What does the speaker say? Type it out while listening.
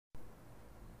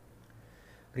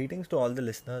Greetings to all the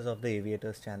listeners of the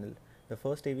Aviators channel, the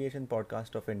first aviation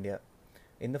podcast of India.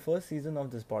 In the first season of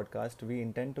this podcast, we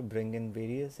intend to bring in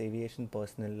various aviation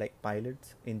personnel like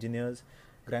pilots, engineers,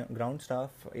 ground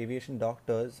staff, aviation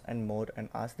doctors, and more, and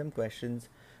ask them questions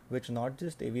which not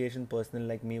just aviation personnel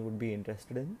like me would be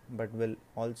interested in, but will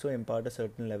also impart a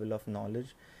certain level of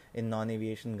knowledge in non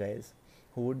aviation guys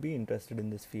who would be interested in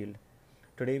this field.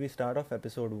 Today, we start off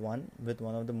episode 1 with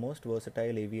one of the most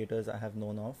versatile aviators I have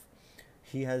known of.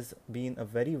 He has been a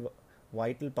very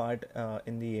vital part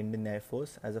in the Indian Air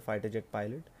Force as a fighter jet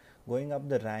pilot, going up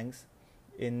the ranks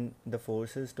in the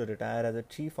forces to retire as a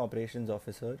chief operations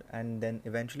officer and then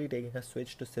eventually taking a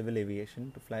switch to civil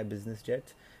aviation to fly business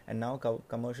jets and now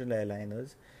commercial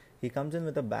airliners. He comes in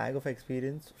with a bag of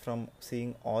experience from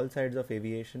seeing all sides of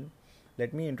aviation.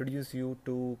 Let me introduce you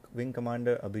to Wing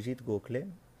Commander Abhijit Gokhale.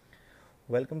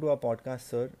 Welcome to our podcast,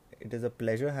 sir. It is a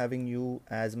pleasure having you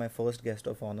as my first guest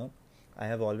of honor. I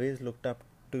have always looked up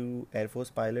to Air Force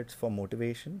pilots for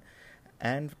motivation,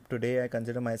 and today I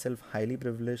consider myself highly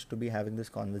privileged to be having this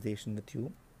conversation with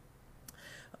you.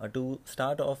 To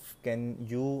start off, can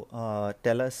you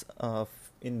tell us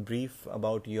in brief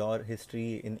about your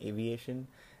history in aviation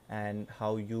and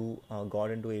how you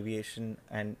got into aviation,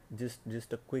 and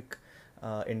just a quick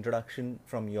introduction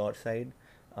from your side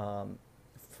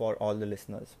for all the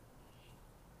listeners?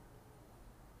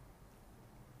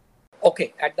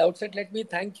 Okay, at the outset, let me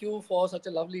thank you for such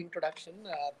a lovely introduction.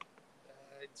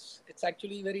 It's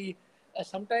actually very.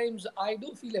 Sometimes I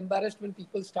do feel embarrassed when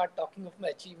people start talking of my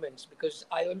achievements because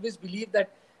I always believe that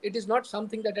it is not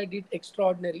something that I did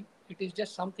extraordinary. It is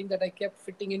just something that I kept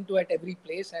fitting into at every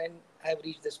place, and I have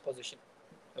reached this position.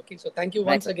 Okay, so thank you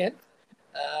Right. once again.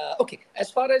 Okay, as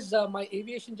far as my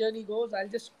aviation journey goes, I'll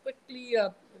just quickly,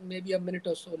 maybe a minute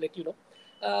or so, let you know.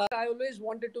 I always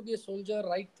wanted to be a soldier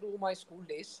right through my school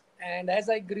days, and as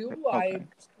I grew, Okay.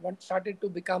 I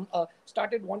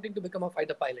started wanting to become a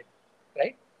fighter pilot,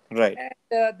 right? Right.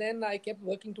 And then I kept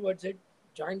working towards it.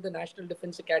 Joined the National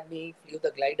Defense Academy, flew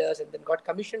the gliders, and then got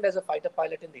commissioned as a fighter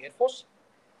pilot in the Air Force.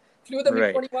 Flew the MiG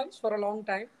Right. 21s for a long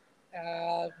time.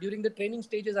 During the training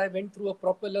stages, I went through a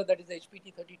propeller that is the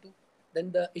HPT 32,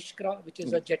 then the Ishkra, which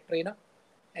is a jet trainer,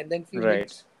 and then flew Right.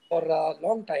 MiGs for a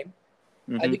long time.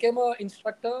 I Mm-hmm. became an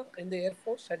instructor in the Air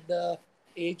Force at the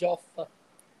age of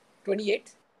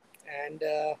 28 and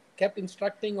kept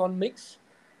instructing on MiGs.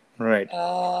 Right.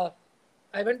 Uh,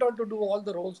 I went on to do all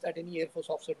the roles that any Air Force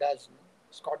officer does: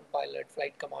 squadron pilot,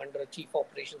 flight commander, chief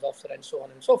operations officer, and so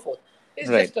on and so forth. It's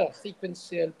Right. just a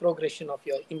sequential progression of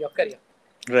your career.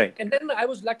 Right. And then I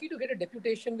was lucky to get a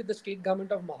deputation with the state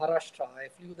government of Maharashtra. I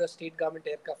flew the state government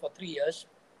aircraft for 3 years,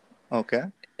 Okay.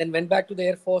 then went back to the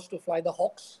Air Force to fly the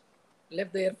Hawks.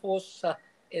 Left the Air Force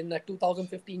in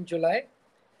 2015 July,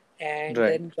 and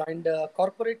Right. then joined a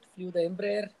corporate, flew the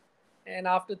Embraer, and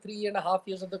after 3.5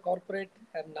 years of the corporate,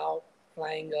 I'm now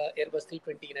flying Airbus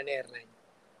 320 in an airline.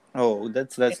 Oh,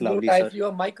 that's En route, lovely, I sir. flew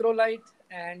a microlight,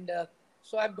 and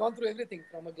so I've gone through everything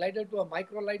from a glider to a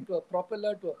microlight to a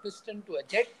propeller to a piston to a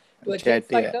jet Jet,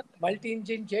 yeah. fighter,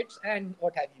 multi-engine jets, and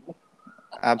what have you.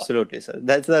 Absolutely, sir.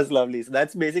 That's lovely. So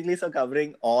that's basically so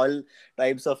covering all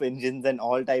types of engines and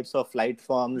all types of flight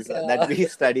forms that Yeah. we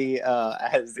study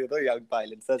as young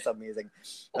pilots. That's amazing.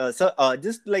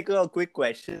 Just like a quick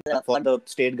question for the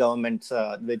state governments,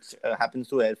 which happens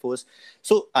to Air Force.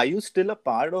 So, are you still a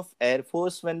part of Air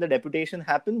Force when the deputation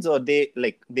happens, or they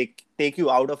take you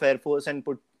out of Air Force and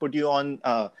put you on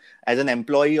as an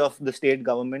employee of the state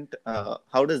government?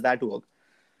 How does that work?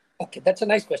 Okay, that's a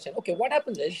nice question. Okay, what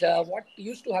happens is what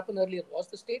used to happen earlier was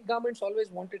the state governments always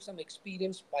wanted some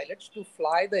experienced pilots to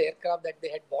fly the aircraft that they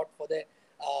had bought for the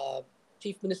uh,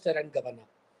 chief minister and governor.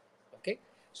 Okay,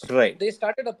 so Right. they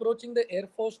started approaching the Air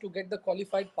Force to get the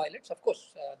qualified pilots. Of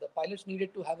course, the pilots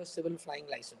needed to have a civil flying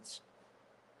license,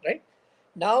 right?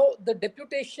 Now, the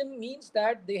deputation means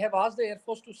that they have asked the Air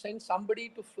Force to send somebody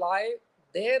to fly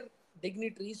their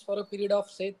dignitaries for a period of,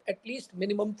 say, at least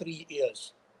minimum 3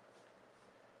 years.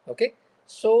 Okay.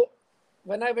 So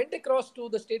when I went across to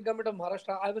the state government of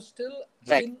Maharashtra, I was still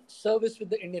Right. in service with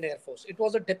the Indian Air Force. It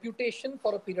was a deputation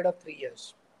for a period of 3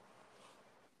 years.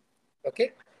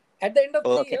 Okay. At the end of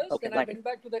three Okay. years, Okay. then I Right. went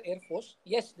back to the Air Force.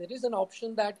 Yes, there is an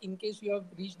option that in case you have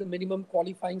reached the minimum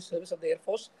qualifying service of the Air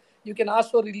Force, you can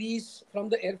ask for release from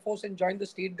the Air Force and join the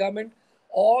state government,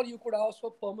 or you could ask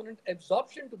for permanent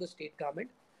absorption to the state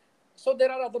government. So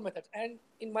there are other methods. And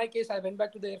in my case, I went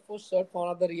back to the Air Force, served for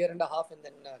another year and a half, and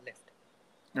then left.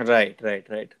 Right, right,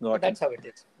 right. So Got it. that's how it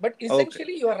is. But Okay.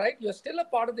 essentially, you are right. You are still a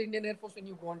part of the Indian Air Force when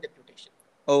you go on deputation.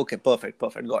 Okay, perfect,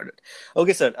 perfect. Got it.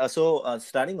 Okay, sir.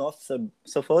 Starting off,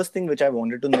 so first thing which I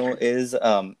wanted to know is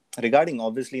regarding,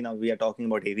 obviously now we are talking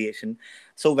about aviation.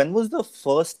 So when was the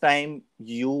first time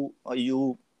you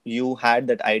had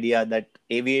that idea that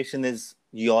aviation is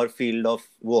your field of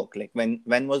work? Like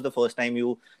when was the first time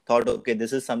you thought, okay,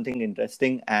 this is something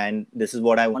interesting and this is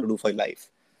what I want to do for life?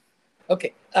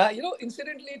 Okay.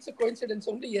 Incidentally, it's a coincidence.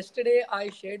 Only yesterday, I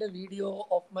shared a video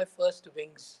of my first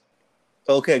wings.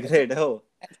 Okay, Okay. great. Oh,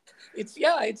 It's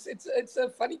a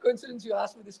funny coincidence you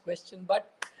asked me this question,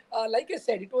 but like I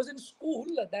said, it was in school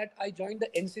that I joined the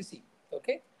NCC.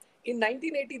 Okay, in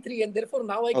 1983, and therefore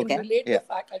now I can okay. relate the Yeah.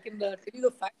 fact. I can tell you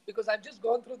the fact because I've just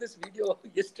gone through this video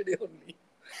yesterday only.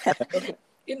 Okay,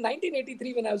 in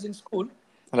 1983, when I was in school,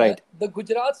 Right. the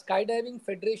Gujarat Skydiving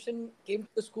Federation came to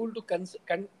the school to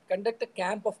conduct a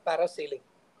camp of parasailing.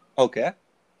 Okay.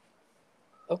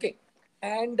 Okay.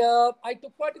 And I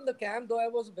took part in the camp, though I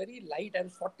was very light. I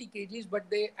was 40 kgs, but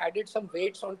they added some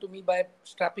weights onto me by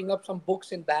strapping up some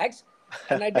books in bags.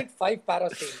 And I did 5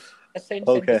 parasails, ascents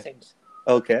and Okay. descents.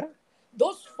 Okay. Okay.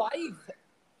 Those 5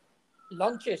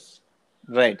 launches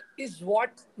Right. is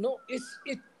what, no, is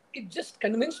it, it just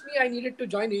convinced me I needed to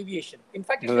join aviation. In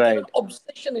fact, it became an Right.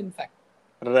 obsession, in fact.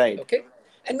 Right. Okay.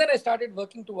 And then I started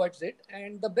working towards it.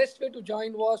 And the best way to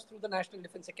join was through the National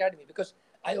Defense Academy because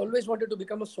I always wanted to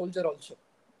become a soldier also.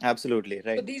 Absolutely. So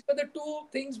Right. these were the two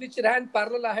things which ran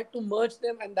parallel. I had to merge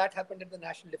them, and that happened at the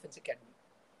National Defense Academy.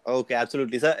 Okay,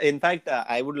 absolutely. So, in fact,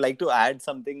 I would like to add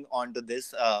something onto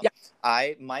this. Yeah.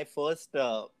 I my first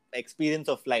experience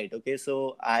of flight. Okay,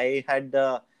 so I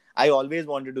always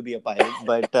wanted to be a pilot,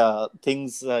 but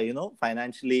things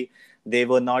financially they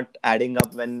were not adding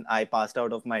up when I passed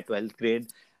out of my 12th grade.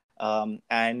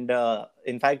 And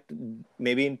in fact,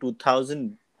 maybe in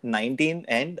 2019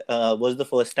 end was the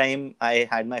first time I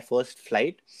had my first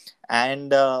flight,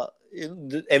 and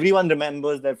everyone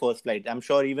remembers their first flight. I'm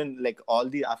sure even like all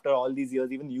the after all these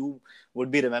years, even you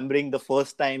would be remembering the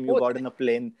first time you Oh, got in a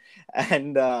plane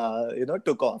and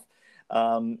took off.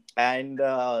 And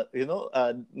I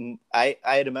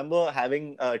remember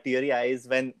having teary eyes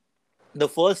when the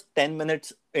first 10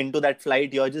 minutes into that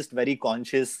flight you're just very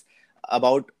conscious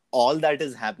about all that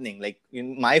is happening. Like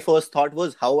my first thought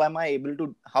was, how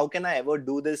can I ever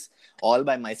do this all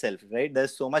by myself, right?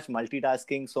 There's so much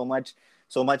multitasking, so much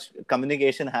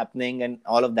communication happening and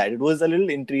all of that. It was a little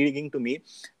intriguing to me,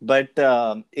 but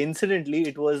incidentally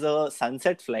it was a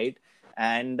sunset flight,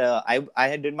 and I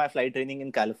had did my flight training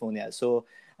in California. So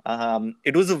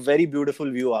it was a very beautiful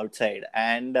view outside,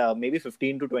 and maybe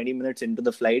 15 to 20 minutes into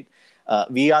the flight,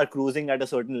 we are cruising at a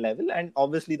certain level, and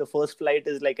obviously the first flight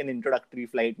is like an introductory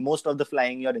flight. Most of the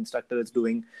flying your instructor is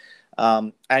doing,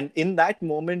 and in that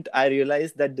moment I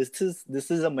realized that this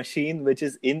is a machine which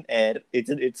is in air.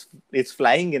 It's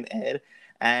flying in air,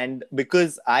 and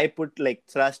because I put like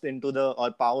thrust into the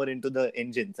or power into the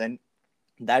engines, and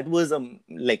that was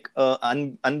like a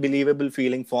unbelievable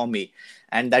feeling for me.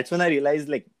 And that's when I realized,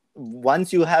 like,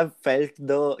 once you have felt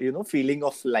the feeling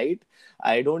of flight,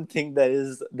 I don't think there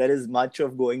is much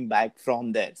of going back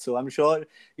from there. So I'm sure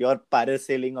your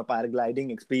parasailing or paragliding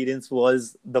experience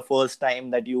was the first time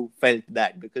that you felt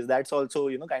that, because that's also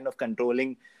kind of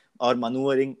controlling or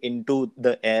maneuvering into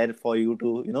the air for you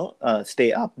to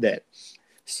stay up there.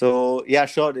 So yeah,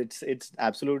 sure, it's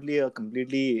absolutely a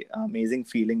completely amazing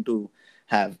feeling to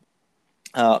have.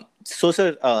 So,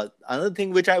 sir, another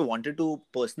thing which I wanted to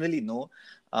personally know,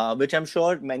 which I'm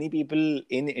sure many people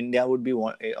in India would be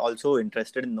also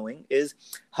interested in knowing, is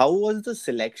how was the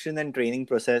selection and training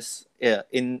process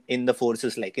in the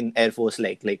forces, like in Air Force,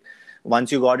 like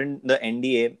once you got in the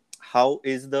NDA, how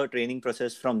is the training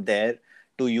process from there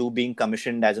to you being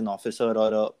commissioned as an officer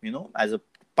or as a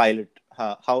pilot?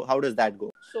 How does that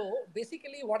go? so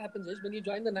basically, what happens is when you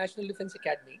join the National Defense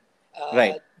Academy,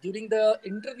 Right, during the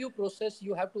interview process,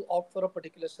 you have to opt for a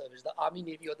particular service, the Army,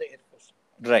 Navy, or the Air Force.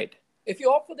 right, If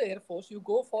you opt for the Air Force, you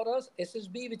go for a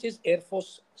SSB, which is Air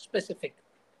Force specific,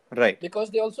 right. because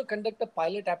they also conduct a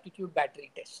pilot aptitude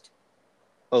battery test,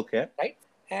 Okay, right?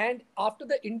 And after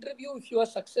the interview, if you are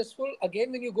successful,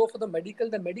 again, when you go for the medical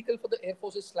for the Air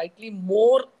Force is slightly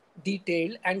more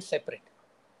detailed and separate,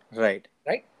 right,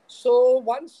 right? So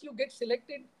once you get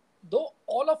selected, though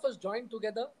all of us join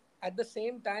together at the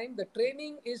same time, the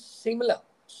training is similar,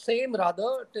 same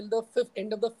rather, till the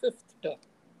end of the fifth term.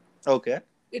 okay,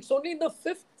 It's only in the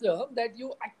fifth term that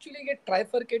you actually get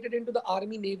trifurcated into the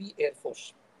Army, Navy, Air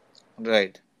Force.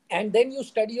 right. And then you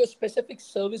study your specific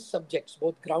service subjects,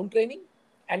 both ground training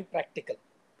and practical.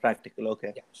 Practical.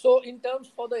 Okay. Yeah. So in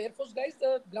terms for the Air Force guys,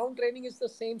 the ground training is the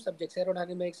same subjects: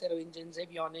 aerodynamics, aero engines,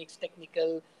 avionics,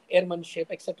 technical,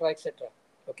 airmanship, etc., etc.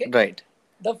 Okay. Right.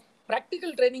 The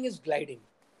practical training is gliding.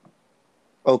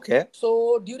 Okay.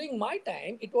 So during my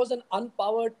time, it was an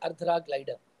unpowered Ardhra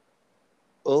glider.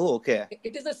 Oh, okay.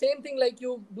 It is the same thing like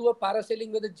you do a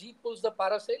parasailing where the jeep pulls the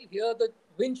parasail. Here, the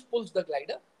winch pulls the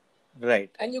glider, Right.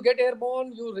 and you get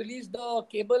airborne. You release the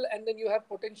cable, and then you have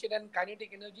potential and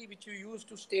kinetic energy which you use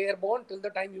to stay airborne till the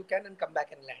time you can and come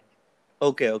back and land.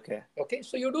 Okay. Okay. Okay,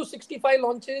 so you do 65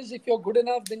 launches. If you're good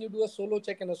enough, then you do a solo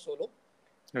check and a solo.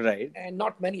 Right. And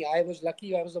not many. I was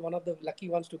lucky. I was one of the lucky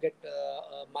ones to get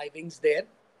my wings there.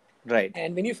 Right.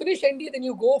 And when you finish ND, then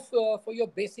you go for your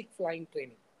basic flying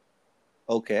training,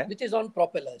 Okay. which is on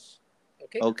propellers.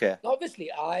 Okay. Okay. Now,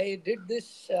 obviously, I did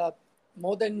this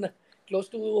more than close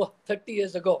to 30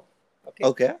 years ago. Okay.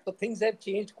 Okay. So things have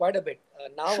changed quite a bit.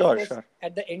 Now, of Sure. course, Sure.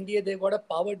 at the NDA, they've got a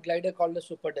powered glider called the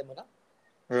Super Demona.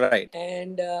 Right.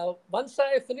 And once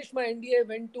I finished my NDA, I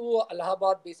went to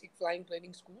Allahabad Basic Flying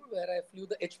Training School where I flew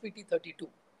the HPT 32,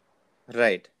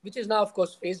 Right. which is now, of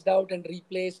course, phased out and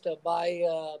replaced by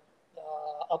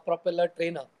a propeller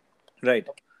trainer. Right.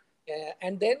 Okay.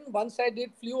 And then once I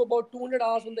did flew about 200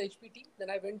 hours on the HPT, then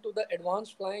I went to the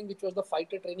advanced flying, which was the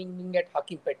fighter training wing at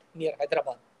Hakimpet near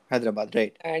Hyderabad, Hyderabad.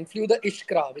 Right. and flew the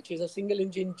Ishkra, which is a single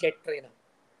engine jet trainer.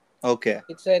 Okay.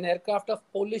 It's an aircraft of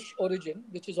Polish origin,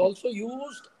 which is also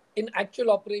used in actual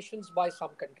operations by some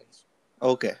countries.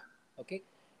 Okay. Okay,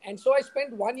 and so I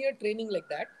spent 1 year training like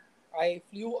that. I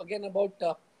flew again about.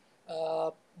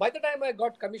 By the time I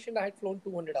got commissioned, I had flown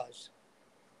 200 hours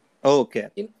Okay.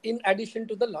 in addition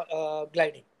to the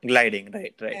gliding. Gliding.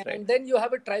 Right. Right. Right. And then you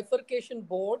have a trifurcation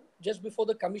board just before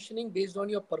the commissioning based on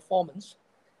your performance.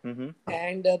 Mm-hmm.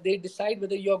 And they decide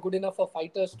whether you are good enough for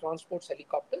fighters, transports,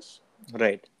 helicopters.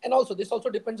 Right. And also, this also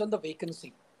depends on the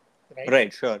vacancy, right?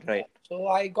 Right. Sure. Right. So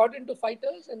I got into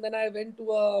fighters, and then I went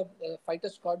to a fighter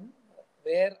squadron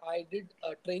where I did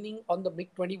training on the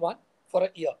MiG 21 for a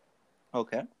year.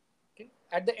 Okay. Okay.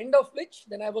 At the end of which,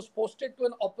 then I was posted to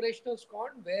an operational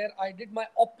squadron where I did my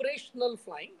operational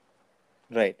flying,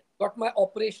 Right. got my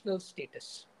operational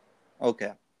status.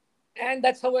 Okay. And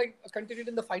that's how I continued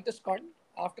in the fighter squadron.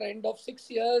 After end of 6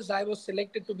 years, I was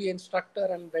selected to be instructor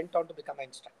and went on to become an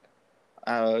instructor.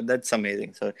 That's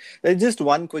amazing. So there's just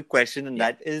one quick question, and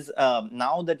Yeah. that is,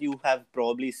 now that you have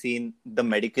probably seen the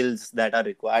medicals that are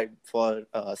required for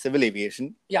civil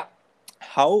aviation, Yeah.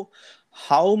 how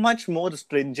how much more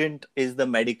stringent is the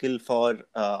medical for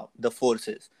the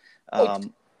forces? Oh,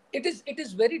 Um, it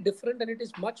is very different and it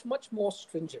is much more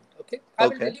stringent. Okay. I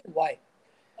will tell okay. you why.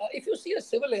 If you see a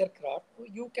civil aircraft,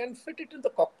 you can fit it in the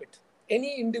cockpit.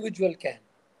 Any individual can.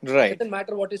 Right. Doesn't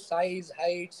matter what his size,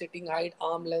 height, sitting height,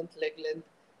 arm length, leg length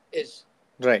is.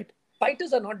 Right.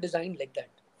 Fighters are not designed like that.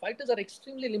 Fighters are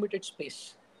extremely limited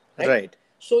space, right? Right.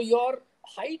 So your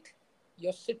height,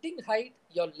 your sitting height,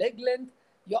 your leg length,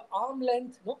 your arm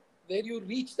length, no, where you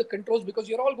reach the controls, because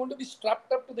you're all going to be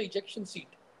strapped up to the ejection seat.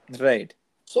 Right.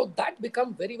 So that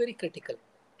become very critical.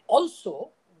 Also,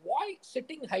 why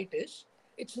sitting height is,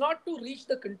 it's not to reach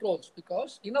the controls,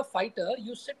 because in a fighter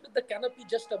you sit with the canopy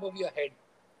just above your head.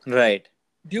 Right.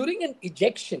 During an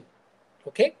ejection,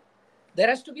 okay, there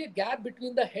has to be a gap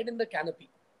between the head and the canopy.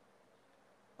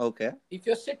 Okay. If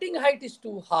your sitting height is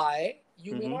too high,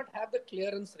 you may Mm-hmm. not have the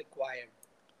clearance required.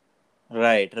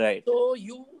 Right. Right. So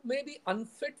you may be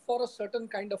unfit for a certain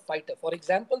kind of fighter. For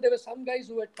example, there were some guys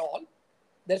who were tall,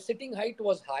 their sitting height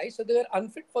was high, so they were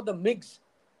unfit for the MiGs,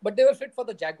 but they were fit for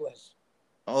the Jaguars.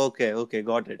 Okay. Okay.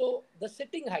 Got it. So the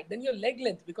sitting height, then your leg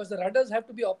length, because the rudders have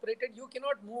to be operated, you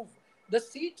cannot move. The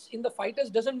seats in the fighters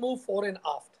doesn't move fore and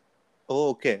aft,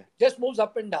 Okay. just moves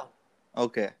up and down.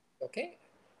 Okay. Okay,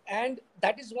 and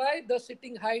that is why the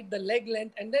sitting height, the leg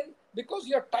length, and then because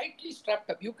you're tightly strapped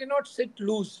up, you cannot sit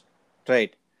loose.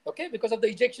 Right. Okay, because of the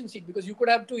ejection seat, because you could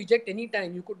have to eject any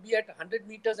time. You could be at 100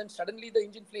 meters and suddenly the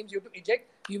engine flames, you have to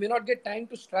eject. You may not get time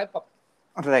to strap up.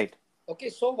 Right. Okay,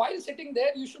 so while sitting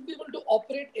there, you should be able to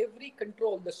operate every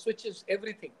control, the switches,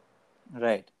 everything.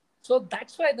 Right. So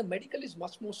that's why the medical is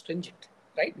much more stringent,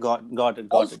 right? Got it. Got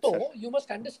it, sir. Also, you must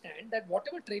understand that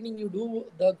whatever training you do,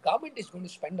 the government is going to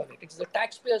spend on it. It's the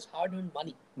taxpayers' hard-earned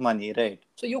money. Money. Right.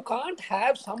 So you can't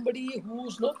have somebody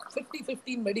who's no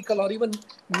 50-50 medical or even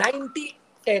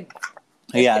 90-10.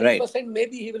 Yeah. Right. 10%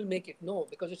 maybe he will make it. No,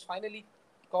 because it's finally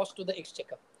cost to the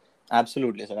exchequer.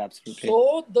 Absolutely, sir. Absolutely.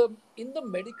 So in the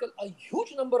medical, a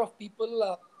huge number of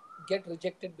people get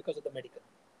rejected because of the medical.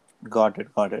 Got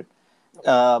it. Got it.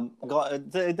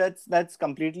 That's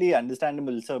completely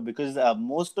understandable, sir. Because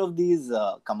most of these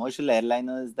commercial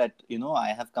airliners that I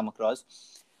have come across,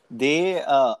 they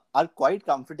are quite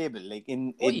comfortable. Like Oh,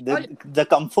 in yeah. the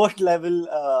comfort level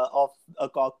of a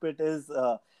cockpit is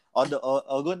or the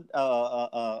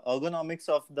ergonomics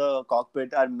of the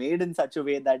cockpit are made in such a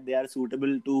way that they are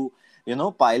suitable to,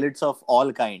 pilots of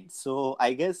all kinds. So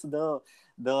I guess the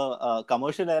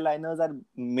commercial airliners are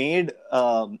made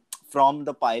from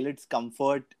the pilot's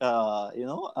comfort,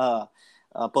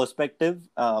 perspective,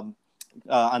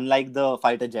 unlike the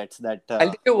fighter jets that I'll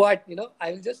tell you what,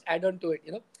 I will just add on to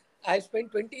it. I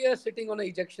spent 20 years sitting on an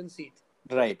ejection seat.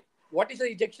 Okay. right, What is the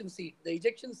ejection seat? The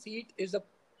ejection seat is a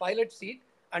pilot seat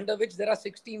under which there are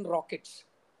 16 rockets.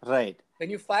 right, When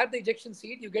you fire the ejection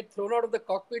seat, you get thrown out of the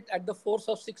cockpit at the force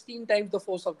of 16 times the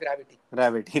force of gravity.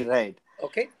 gravity, right.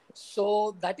 Okay.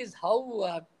 So that is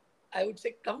how I would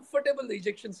say comfortable the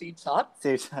ejection seats are.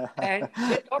 Seats. And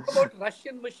they talk about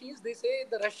Russian machines. They say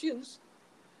the Russians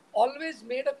always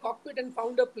made a cockpit and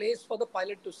found a place for the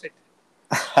pilot to sit.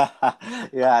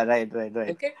 Yeah, right, right, right.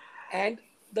 Okay. And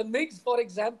the MiGs, for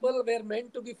example, were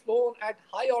meant to be flown at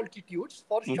high altitudes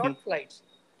for Hmm. short flights.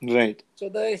 Right. So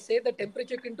they say the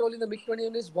temperature control in the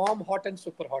MiG-21 is warm, hot, and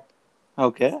super hot.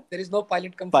 Okay. There is no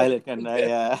pilot comfort Pilot can, there.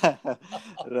 yeah.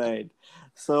 Right.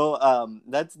 So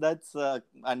that's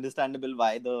understandable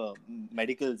why the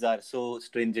medicals are so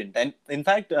stringent, and in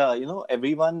fact,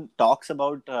 everyone talks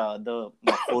about the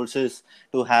forces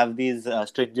to have these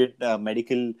stringent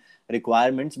medical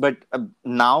requirements, but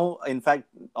now, in fact,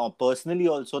 personally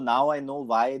also, now I know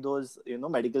why those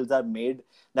medicals are made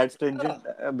that Ah,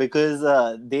 stringent, because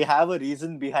they have a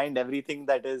reason behind everything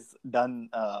that is done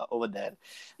over there.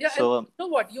 yeah, and So you know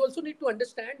what? You also need to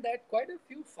understand that quite a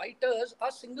few fighters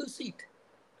are single seat.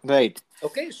 right.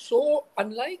 Okay, so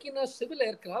unlike in a civil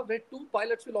aircraft where two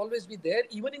pilots will always be there,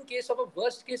 even in case of a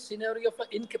worst case scenario of an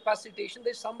incapacitation,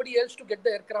 there's somebody else to get the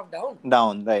aircraft down.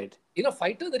 Down, right, In a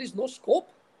fighter, there is no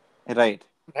scope, right,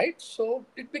 right? So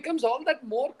it becomes all that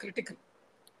more critical.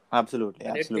 absolutely,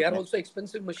 And they are absolutely, also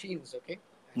expensive machines, okay?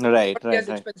 right, Not as right,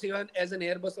 right. expensive as an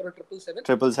Airbus or a 777.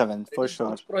 777 It for is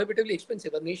sure. it's prohibitively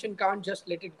expensive. A nation can't just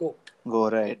let it go. Go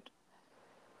right.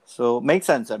 So makes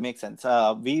sense, sir. Makes sense.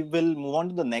 We will move on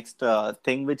to the next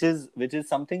thing, which is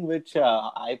something which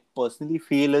I personally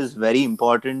feel is very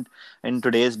important in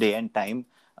today's day and time.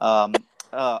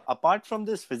 Apart from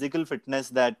this physical fitness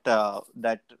that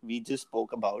we just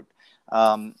spoke about,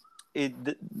 um,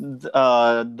 the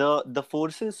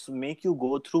forces make you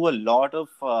go through a lot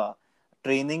of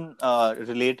training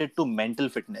related to mental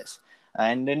fitness.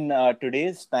 And in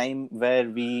today's time, where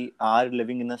we are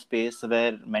living in a space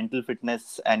where mental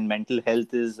fitness and mental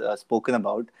health is spoken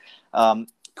about,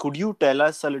 could you tell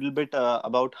us a little bit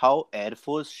about how Air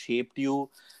Force shaped you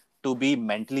to be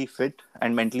mentally fit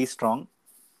and mentally strong?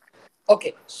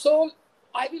 Okay, so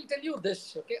I will tell you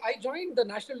this. Okay, I joined the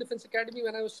National Defense Academy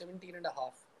when I was 17 and a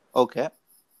half. Okay,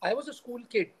 I was a school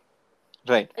kid.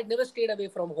 right, I'd never stayed away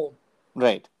from home,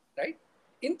 right, right?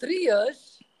 In 3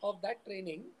 years of that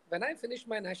training, when I finished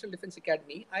my National Defense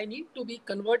Academy, I need to be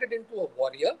converted into a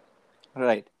warrior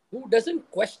right, who doesn't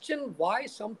question why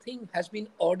something has been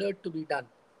ordered to be done.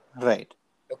 right.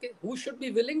 Okay, who should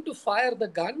be willing to fire the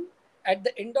gun at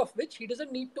the end of which he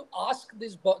doesn't need to ask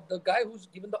the guy who's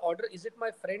given the order, is it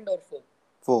my friend or foe?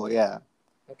 Four, yeah,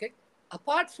 Okay.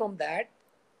 Apart from that,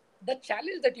 the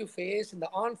challenge that you face in the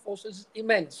armed forces is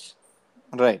immense.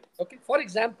 right, Okay. For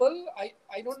example,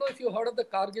 I don't know if you heard of the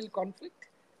Kargil conflict.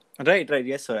 right, right.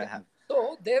 Yes, sir, I Okay. have.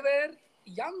 So there were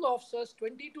young officers,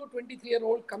 20 to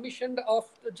 23-year-old, commissioned of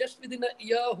just within a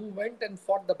year who went and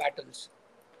fought the battles,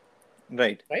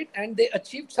 Right, right? And they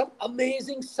achieved some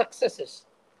amazing successes.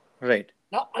 right,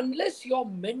 Now, unless you're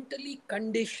mentally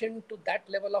conditioned to that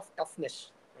level of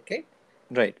toughness, okay,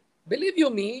 right, believe you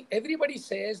me, everybody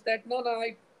says that no, no,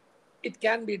 it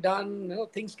can be done,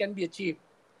 things can be achieved.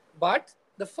 But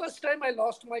the first time I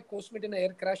lost my coursemate in an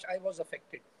air crash, I was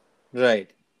affected.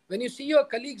 right. When you see your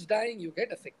colleagues dying, you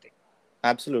get affected.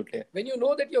 Absolutely When you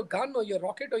know that your gun or your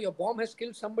rocket or your bomb has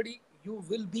killed somebody, you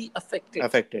will be affected.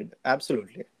 affected.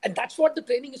 Absolutely. And that's what the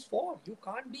training is for. You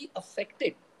can't be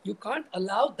affected. You can't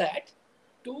allow that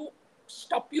to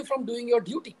stop you from doing your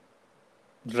duty,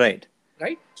 Right,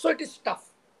 right? So it is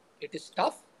tough. It is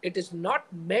tough. It is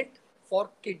not meant for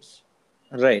kids.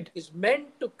 right, It is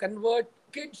meant to convert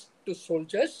kids to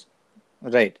soldiers.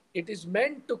 right. It is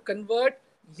meant to convert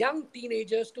young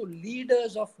teenagers to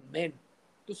leaders of men,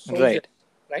 to soldiers, Right.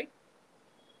 right?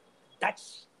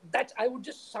 That's I would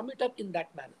just sum it up in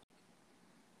that manner.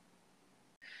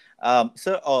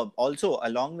 So, also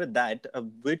along with that,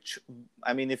 which,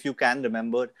 I mean, if you can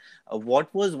remember,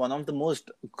 what was one of the most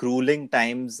grueling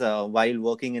times while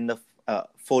working in the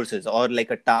forces, or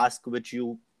like a task which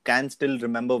you can still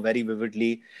remember very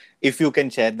vividly, if you can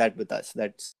share that with us?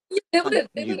 That's Yeah, they on were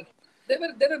they you. were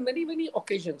There were many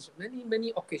occasions,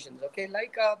 many occasions. Okay,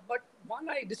 but one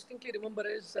I distinctly remember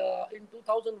is in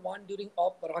 2001 during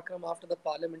Op Parakram after the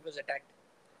Parliament was attacked.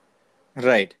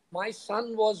 Right. My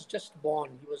son was just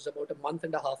born. He was about a month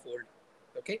and a half old.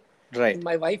 Okay, and Right.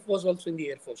 my wife was also in the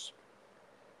Air Force,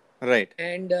 Right.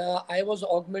 and I was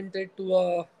augmented to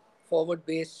a forward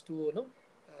base to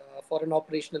for an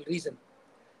operational reason,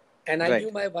 and I knew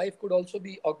Right. my wife could also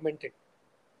be augmented,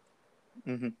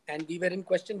 Mm-hmm. and we were in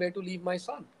question where to leave my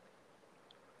son.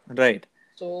 Right.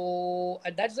 So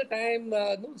that's the time,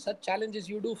 no, such challenges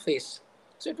you do face.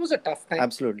 So it was a tough time.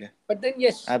 Absolutely. But then,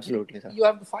 yes, Absolutely, sir. you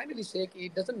have to finally say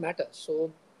it doesn't matter.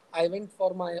 So I went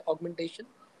for my augmentation,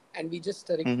 and we just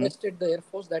Mm-hmm. requested the Air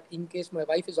Force that in case my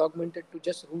wife is augmented, to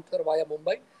just route her via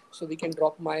Mumbai so we can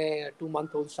drop my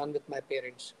 2-month-old son with my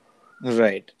parents.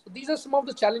 Right. So these are some of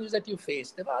the challenges that you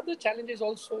face. There were other challenges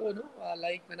also,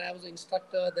 like when I was an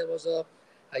instructor, there was a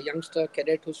youngster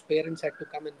cadet whose parents had to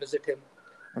come and visit him.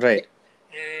 Okay. Right.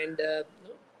 And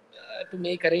to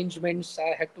make arrangements,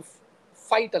 I had to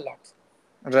fight a lot.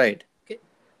 Right. Okay,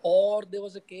 or there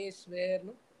was a case where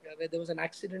where there was an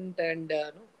accident and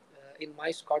in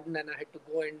my squadron, and I had to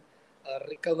go and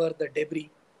recover the debris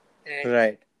and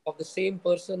Right. of the same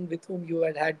person with whom you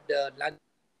had lunch.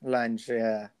 Lunch.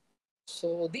 Yeah.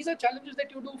 So these are challenges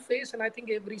that you do face, and I think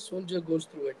every soldier goes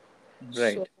through it. So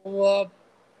Right.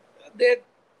 there,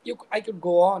 I could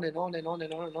go on and on and on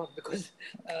and on and on because,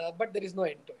 but there is no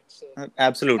end to it. So I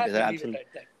Absolutely, have sir. to leave it Absolutely.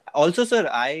 at that. Also, sir,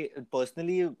 I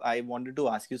wanted to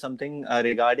ask you something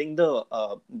regarding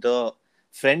the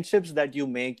friendships that you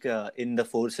make in the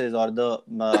forces, or the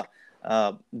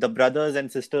brothers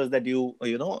and sisters that you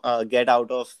get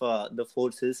out of the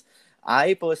forces.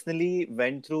 I personally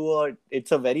went through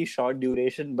it's a very short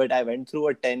duration, but I went through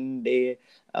a 10-day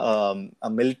a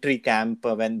military camp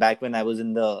when I was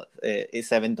in the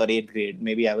seventh or eighth grade.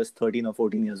 Maybe I was 13 or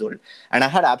 14 years old, and I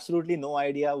had absolutely no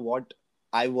idea what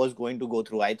I was going to go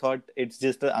through. I thought it's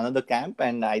just another camp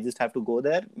and I just have to go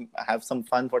there, have some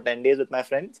fun for 10 days with my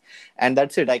friends, and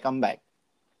that's it. I come back.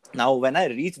 Now, when I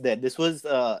reached there, this was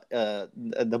the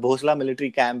Bhosla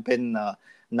military camp in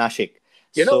Nashik.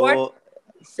 You know what? So,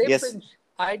 Same yes. pinch.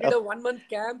 I did Uh, a 1 month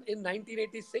camp in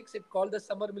 1986. It called the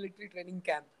Summer Military Training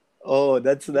Camp. oh, It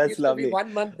that's used to be lovely.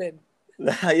 1 month then.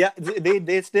 Yeah,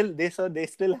 they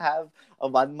still have a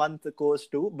 1 month course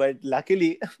too, but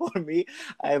luckily for me,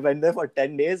 I went there for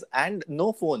 10 days and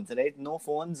no phones, right? No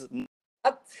phones.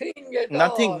 Nothing at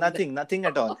Nothing, all. nothing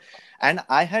at all. And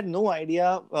I had no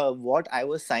idea what I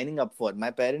was signing up for. My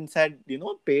parents had,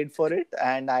 paid for it,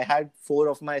 and I had four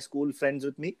of my school friends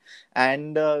with me.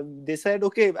 And they said,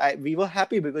 okay, we were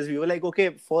happy because we were like,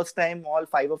 okay, first time all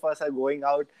five of us are going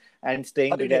out and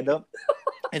staying Holiday. together.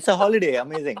 It's a holiday,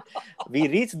 amazing. We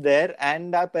reached there,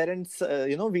 and our parents,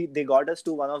 we they got us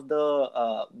to one of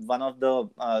the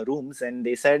rooms, and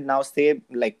they said, now say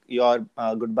like your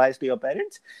goodbyes to your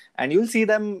parents, and you'll see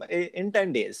them in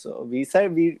 10 days. So we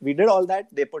said we did all that.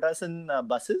 They put us in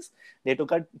buses. They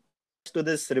took us to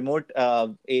this remote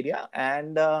area,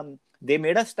 and they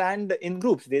made us stand in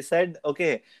groups. They said,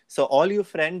 okay, so all you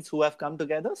friends who have come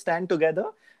together, stand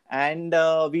together, and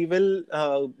we will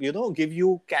give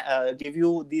you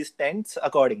these tents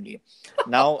accordingly.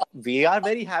 Now we are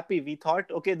very happy. We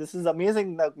thought, okay, this is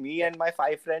amazing. Like, me and my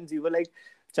five friends, we were like,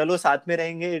 chalo saath mein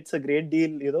rahenge, it's a great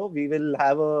deal. We will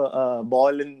have a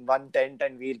ball in one tent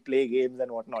and we'll play games and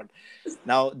whatnot.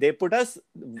 Now they put us,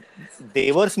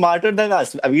 they were smarter than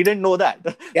us. We didn't know that.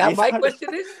 Yeah, We my started.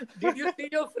 question is, did you see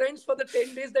your friends for the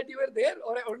 10 days that you were there,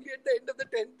 or only at the end of the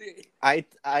 10th day?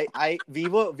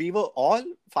 We were all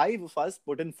five of us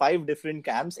put in five different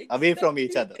camps away from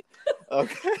each Exactly. other.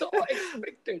 Okay. So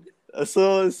expected.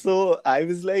 So I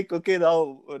was like, okay,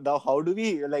 now how do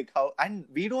we, like, how, and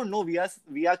we don't know, we are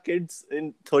kids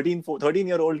in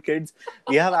 13-year-old kids.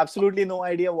 We have absolutely no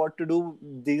idea what to do.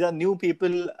 These are new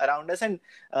people around us, and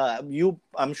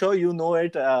I'm sure you know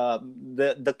it.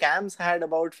 The camps had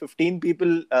about 15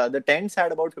 people. The tents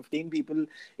had about 15 people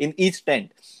in each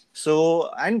tent. So,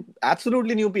 and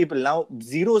absolutely new people. Now,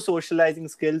 zero socializing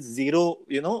skills, zero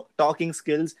talking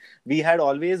skills. We had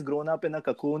always grown up in a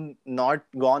cocoon, not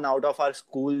gone out of our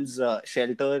school's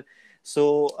shelter.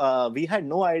 So we had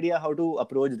no idea how to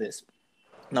approach this.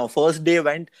 Now, first day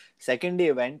went, second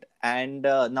day went, and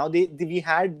now we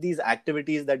had these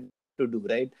activities that to do,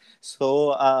 right?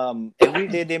 So every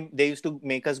day they used to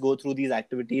make us go through these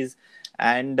activities,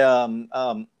 and in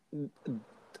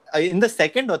the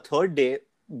second or third day,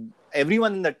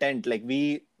 everyone in the tent, like,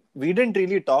 we didn't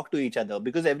really talk to each other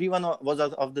because everyone was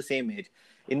of the same age.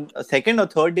 In a second or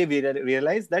third day, we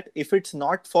realized that if it's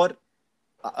not for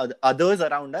others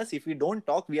around us. If we don't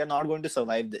talk, we are not going to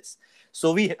survive this.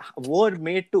 So we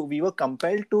were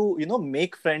compelled to,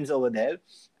 make friends over there.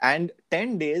 And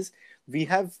 10 days, we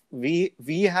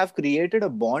have created a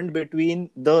bond between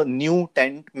the new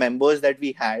tent members that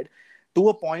we had, to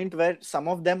a point where some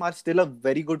of them are still a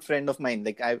very good friend of mine.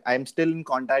 Like I'm still in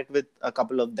contact with a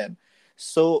couple of them.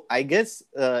 So I guess,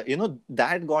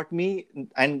 that got me.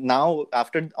 And now,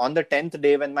 after on the 10th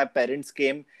day when my parents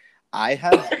came, I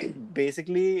have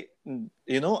basically,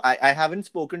 I haven't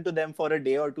spoken to them for a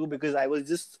day or two, because I was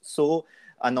just so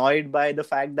annoyed by the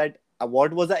fact that,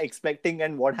 what was I expecting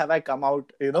and what have I come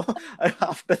out,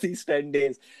 after these 10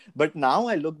 days. But now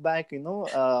I look back,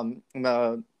 and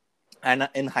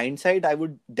in hindsight, I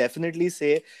would definitely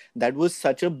say that was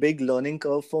such a big learning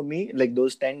curve for me, like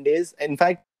those 10 days. In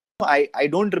fact, I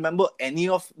don't remember any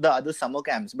of the other summer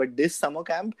camps, but this summer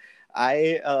camp,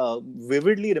 I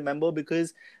vividly remember,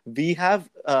 because we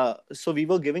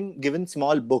were given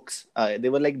small books. They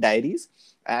were like diaries.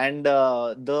 And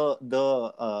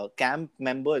the camp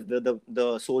members,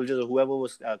 the soldiers, or whoever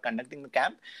was conducting the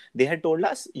camp, they had told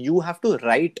us, you have to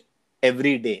write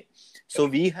every day. So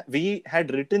we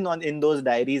had written on in those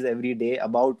diaries every day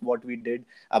about what we did,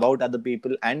 about other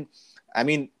people. And I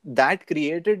mean, that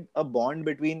created a bond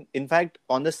between. In fact,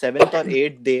 on the 7th or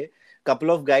 8th day,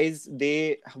 couple of guys,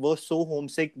 they were so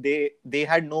homesick, they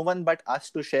had no one but us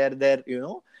to share their,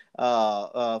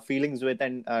 feelings with,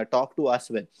 and talk to us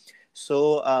with.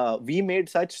 So we made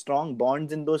such strong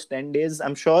bonds in those 10 days.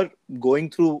 I'm sure, going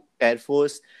through Air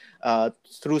Force,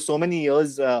 through so many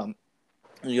years,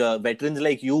 veterans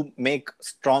like you make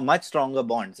much stronger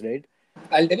bonds, right?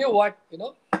 I'll tell you what,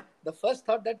 the first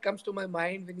thought that comes to my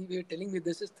mind when you were telling me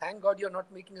this is, thank God you're not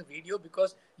making a video,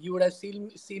 because you would have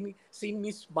seen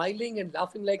me smiling and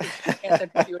laughing like a jackass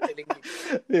at what you were telling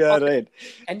me. Yeah, First. right.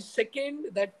 And second,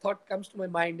 that thought comes to my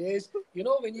mind is,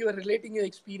 when you are relating your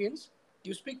experience,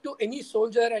 you speak to any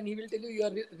soldier and he will tell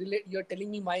you, you're telling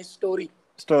me my story.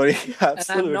 Story. And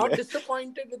I'm not Absolutely.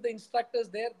 disappointed with the instructors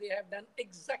there. They have done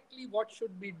exactly what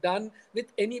should be done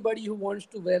with anybody who wants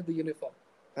to wear the uniform.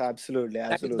 Absolutely.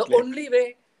 That is the Absolutely. only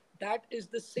way. That is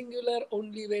the singular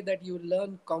only way that you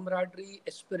learn camaraderie,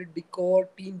 esprit de corps,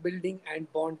 team building,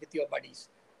 and bond with your buddies.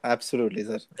 Absolutely,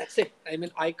 sir. That's it. I mean,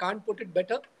 I can't put it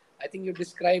better. I think you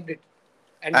described it.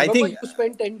 And I remember, think, you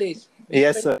spent 10 days. We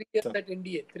yes, spent sir. 3 years at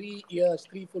India. 3 years,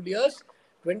 3 full years,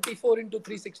 24 into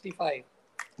 365.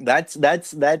 That's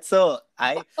a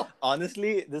I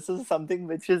honestly, this is something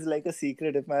which is like a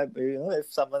secret.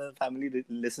 If someone in the family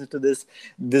listens to this,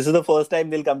 this is the first time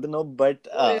they'll come to know. But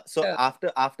Oh, yeah. so Yeah.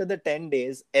 after the 10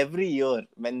 days, every year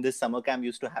when this summer camp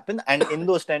used to happen, and in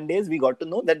those 10 days, we got to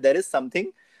know that there is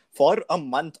something for a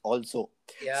month also.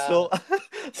 Yeah. So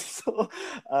so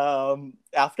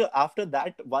after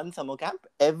that one summer camp,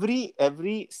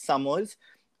 every summers,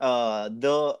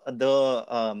 the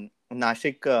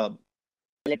Nashik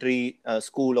military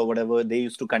school or whatever, they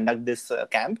used to conduct this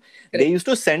camp. They Correct. used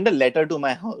to send a letter to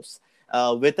my house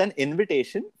with an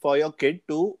invitation for your kid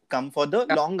to come for the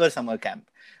Yeah. longer summer camp.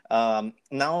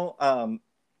 Now,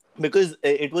 because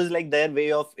it was like their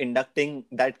way of inducting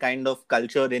that kind of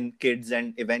culture in kids,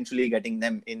 and eventually getting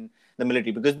them in the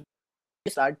military. Because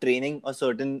they start training a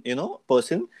certain,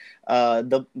 person,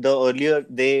 the earlier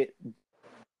they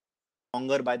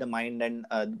stronger by the mind and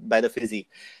by the physique.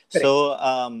 Correct.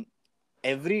 So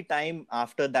every time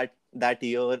after that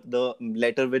year, the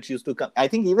letter which used to come, I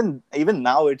think even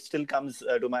now it still comes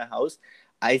to my house.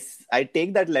 I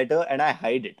take that letter and I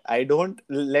hide it. I don't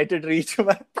let it reach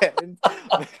my parents,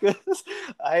 because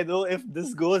I know if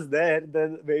this goes there,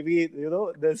 then maybe,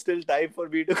 there's still time for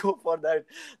me to go for that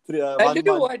I'll tell one you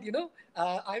month. what,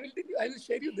 I will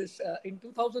share you this. In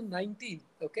 2019,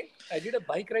 okay, I did a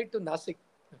bike ride to Nasik.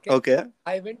 Okay. Okay.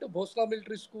 I went to Bhosla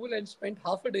Military School and spent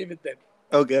half a day with them.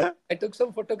 Okay. I took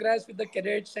some photographs with the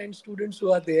cadets and students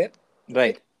who are there. Okay.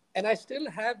 Right. And I still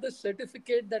have the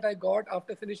certificate that I got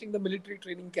after finishing the military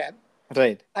training camp.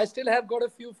 Right. I still have got a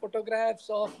few photographs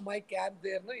of my camp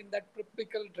there, no, in that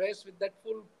typical dress with that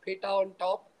full peta on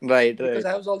top. Right. Because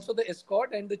Right. I was also the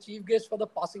escort and the chief guest for the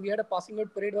passing. We had a passing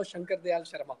out parade was Shankar Dayal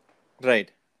Sharma.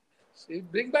 Right. So you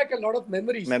bring back a lot of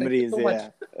memories. Thank you Memories, so much.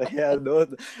 yeah. Yeah, no,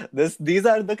 these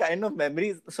are the kind of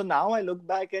memories. So now I look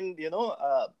back and,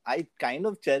 I kind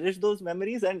of cherish those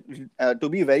memories. And to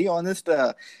be very honest,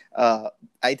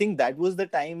 I think that was the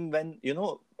time when,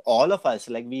 all of us,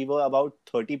 like, we were about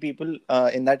 30 people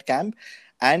in that camp.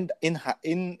 And in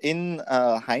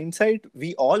hindsight,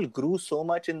 we all grew so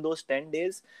much in those 10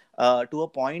 days, to a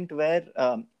point where,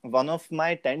 one of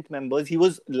my tent members, he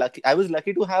was lucky. I was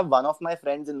lucky to have one of my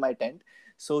friends in my tent.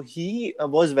 So he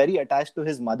was very attached to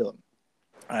his mother.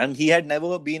 and he had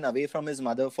never been away from his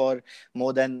mother for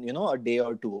more than a day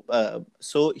or two.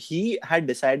 So he had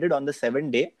decided on the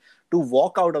seventh day to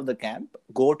walk out of the camp,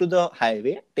 go to the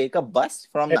highway, take a bus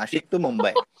from Nashik to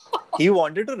Mumbai. He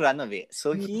wanted to run away,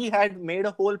 so he had made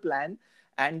a whole plan,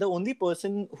 and the only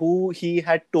person who he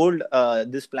had told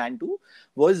this plan to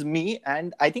was me,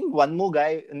 and I think one more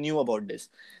guy knew about this.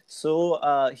 So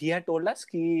he had told us,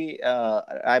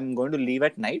 I'm going to leave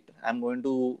at night. I'm going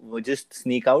to just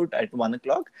sneak out at 1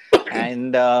 o'clock,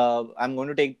 and I'm going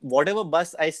to take whatever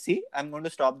bus I see. I'm going to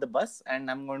stop the bus,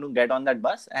 and I'm going to get on that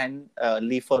bus and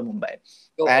leave for Mumbai.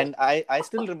 Go ahead. And I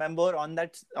still remember on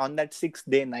that sixth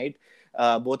day night,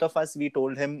 both of us, we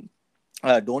told him,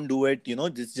 don't do it,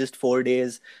 just 4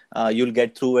 days, you'll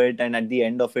get through it, and at the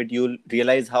end of it you'll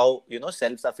realize how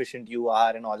self-sufficient you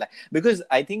are and all that. Because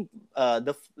I think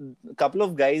the couple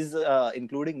of guys,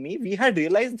 including me, we had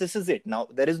realized this is it. Now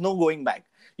there is no going back.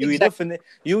 Exactly.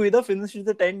 You either finish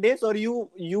the 10 days, or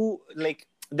you like,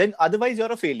 then otherwise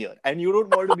you're a failure, and you don't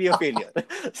want to be a failure.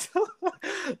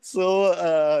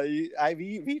 so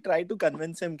we tried to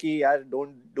convince him ki, yaar,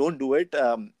 don't do it.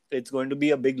 It's going to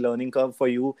be a big learning curve for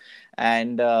you,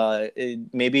 and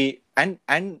maybe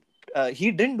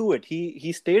he didn't do it.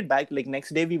 He stayed back. Like,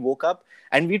 next day we woke up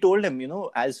and we told him,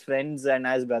 as friends and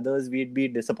as brothers, we'd be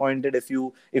disappointed if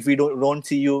we don't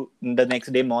see you the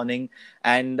next day morning.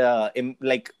 And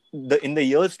like, in the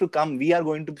years to come, we are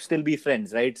going to still be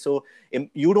friends, right? So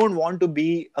you don't want to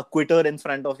be a quitter in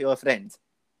front of your friends,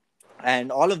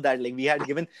 and all of that. Like, we had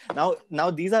given,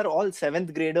 now these are all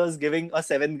seventh graders giving a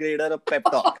seventh grader a pep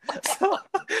talk. so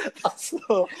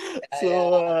so Yeah,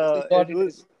 yeah. This is it what it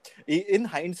was, is. in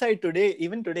hindsight,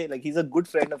 even today, like, he's a good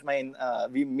friend of mine.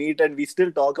 We meet and we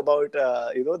still talk about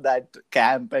that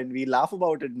camp, and we laugh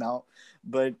about it now.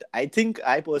 But I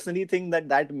personally think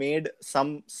that made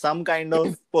some kind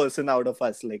of person out of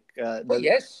us, like, Oh the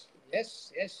yes,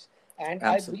 yes, yes. And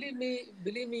I absolute.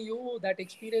 believe me, you that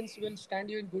experience will stand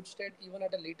you in good stead even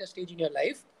at a later stage in your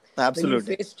life when you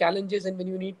Absolutely. face challenges and when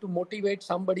you need to motivate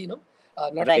somebody, not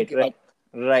to Right, give up.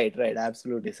 right, right.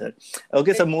 Absolutely, sir.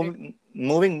 Okay, so Great,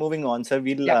 great. moving on, sir.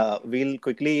 Yeah, We'll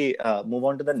quickly move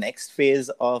on to the next phase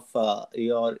of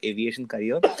your aviation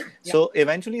career. yeah. So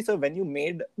eventually, sir, when you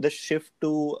made the shift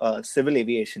to civil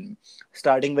aviation,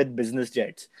 starting with business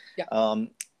jets, Yeah,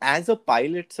 um, as a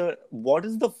pilot, sir, what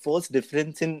is the first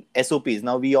difference in SOPs?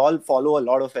 Now, we all follow a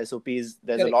lot of SOPs.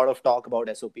 There's a correct. lot of talk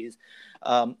about SOPs.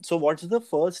 So what's the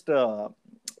first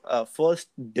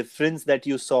difference that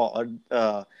you saw, or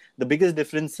the biggest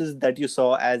differences that you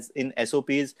saw as in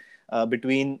SOPs,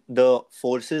 between the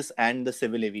forces and the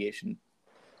civil aviation?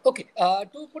 Okay,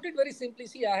 to put it very simply,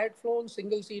 see, I had flown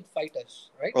single seat fighters,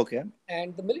 right? Okay.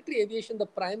 And the military aviation, the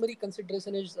primary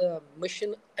consideration is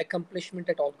mission accomplishment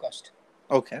at all cost,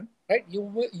 Okay. right? You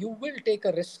will take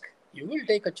a risk, you will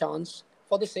take a chance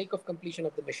for the sake of completion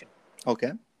of the mission,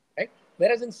 Okay. right?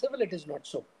 Whereas in civil, it is not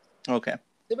so. Okay.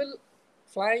 Civil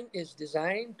flying is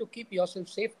designed to keep yourself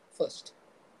safe first.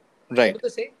 What do Right. they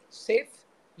say? Safe,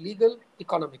 legal,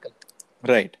 economical.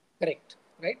 Right. Correct,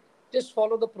 right? Just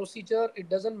follow the procedure. It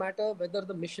doesn't matter whether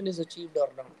the mission is achieved or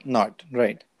not. Not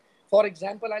right. For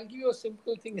example, I'll give you a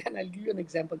simple thing and I'll give you an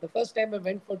example. The first time I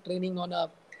went for training on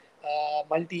a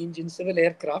multi engine civil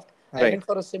aircraft, I Right. went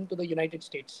for a sim to the United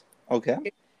States. Okay.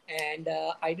 Okay? And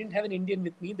I didn't have an Indian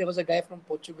with me. There was a guy from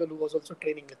Portugal who was also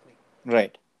training with me.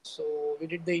 Right. So we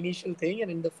did the initial thing, and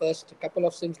in the first couple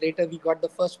of sims later, we got the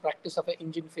first practice of an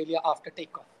engine failure after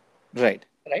takeoff. Right.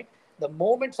 Right?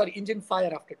 Engine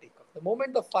fire after takeoff. The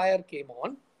moment the fire came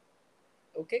on,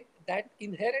 okay, that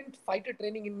inherent fighter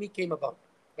training in me came about.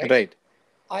 Right? Right.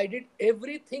 I did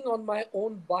everything on my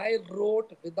own by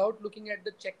rote without looking at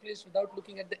the checklist, without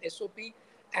looking at the SOP,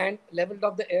 and leveled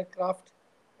off the aircraft.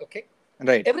 Okay.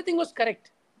 Right. Everything was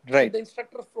correct. So Right. the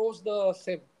instructor froze the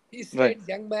sim. He Right. said,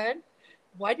 "Young man,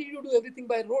 why did you do everything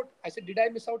by rote?" I said, "Did I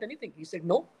miss out anything?" He said,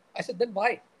 "No." I said, "Then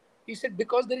why?" He said,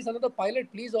 "Because there is another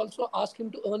pilot. Please also ask him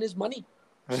to earn his money."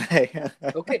 Right.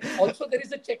 Okay. Also, there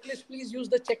is a checklist. Please use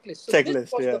the checklist. So this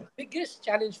Checklist. was the Yeah. biggest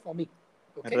challenge for me.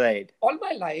 Okay. Right. All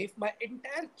my life, my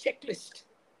entire checklist,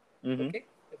 Mm-hmm. okay,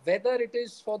 whether it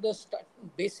is for the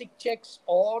basic checks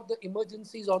or the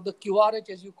emergencies or the QRH,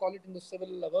 as you call it in the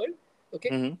civil world, okay,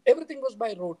 Mm-hmm. everything was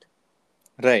by rote.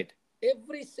 Right.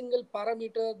 Every single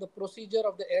parameter, the procedure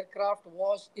of the aircraft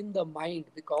was in the mind,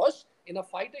 because in a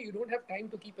fighter, you don't have time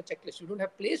to keep a checklist. You don't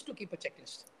have place to keep a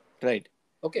checklist. Right.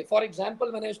 Okay, for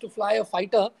example, when I used to fly a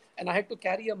fighter and I had to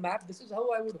carry a map, this is how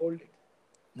I would hold it.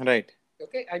 Right.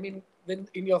 Okay, I mean, when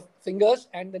in your fingers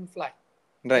and then fly.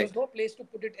 There was Right. no place to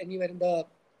put it anywhere in the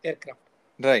aircraft.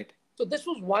 Right. So this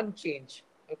was one change.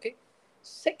 Okay.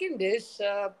 Second is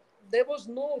there was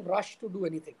no rush to do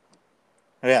anything.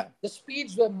 Yeah. The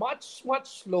speeds were much,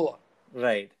 much slower.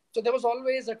 Right. So there was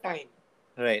always a time.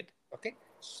 Right. Okay.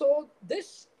 So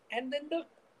this, and then the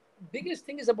biggest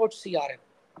thing is about CRM,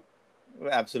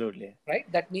 Absolutely. right?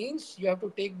 That means you have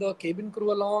to take the cabin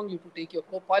crew along, you have to take your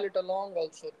co-pilot along,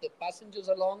 also the passengers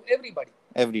along, everybody.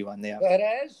 Everyone. Yeah.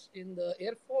 Whereas in the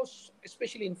Air Force,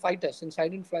 especially in fighters, since I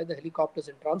didn't fly the helicopters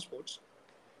and transports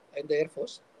in the Air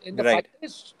Force, in the Right.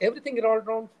 fighters, everything revolved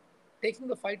around taking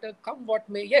the fighter, come what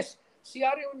may. Yes,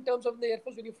 CRM in terms of the Air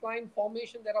Force, when you fly in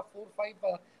formation, there are 4 or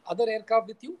 5 other aircraft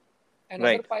with you, and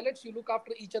other Right. pilots, you look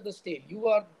after each other's tail.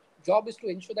 Your job is to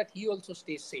ensure that he also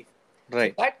stays safe. So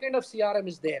Right. that kind of CRM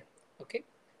is there. Okay.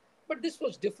 But this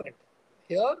was different.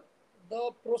 Here,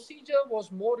 the procedure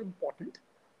was more important,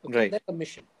 okay, Right. than the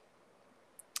mission.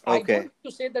 I don't Okay. mean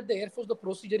to say that the Air Force, the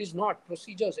procedure is not.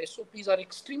 Procedures, SOPs are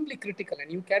extremely critical,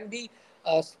 and you can be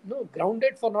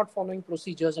grounded for not following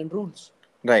procedures and rules.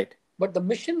 Right. But the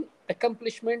mission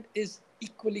accomplishment is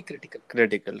equally critical.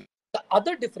 Critical. The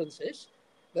other difference is,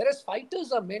 whereas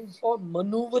fighters are meant for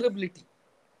maneuverability,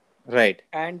 Right.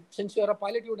 and since you are a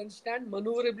pilot, you would understand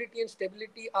maneuverability and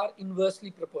stability are inversely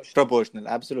proportional. Proportional.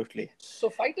 Absolutely. So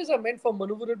fighters are meant for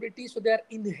maneuverability, so they are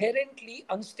inherently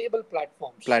unstable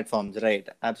platforms. Platforms. Right.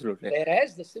 Absolutely.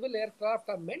 Whereas the civil aircraft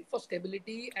are meant for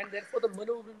stability, and therefore the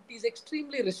maneuverability is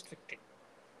extremely restricted.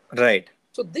 Right.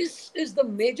 So this is the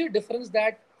major difference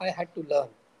that I had to learn.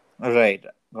 Right.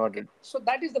 Got Okay. it. So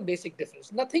that is the basic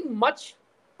difference. Nothing much.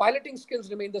 Piloting skills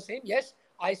remain the same. Yes,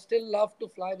 I still love to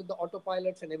fly with the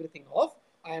autopilots and everything off.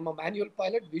 I am a manual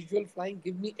pilot. Visual flying,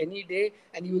 give me any day,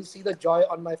 and you will see the joy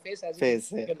on my face as if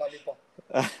Face. it's a lollipop.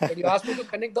 But you ask me to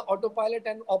connect the autopilot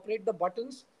and operate the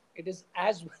buttons, it is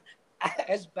as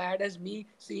as bad as me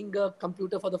seeing a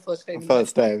computer for the first time in my life.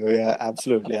 First time, yeah,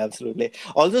 absolutely, absolutely.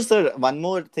 Also, sir, one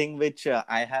more thing which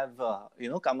I have,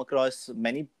 come across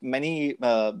many,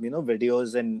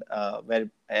 videos and where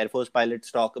Air Force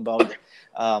pilots talk about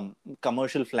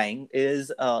commercial flying is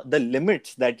the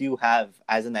limits that you have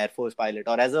as an Air Force pilot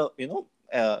or as a,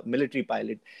 military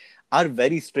pilot are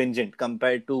very stringent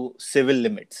compared to civil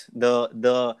limits.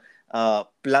 The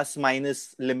plus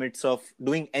minus limits of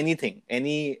doing anything,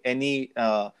 any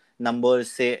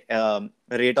numbers, say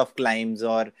rate of climbs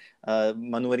or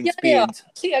maneuvering Yeah, yeah. speeds.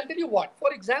 See, I'll tell you what.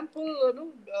 For example,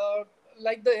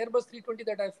 like the Airbus 320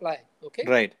 that I fly. Okay,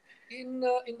 Right. in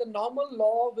the normal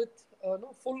law with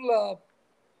full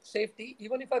safety,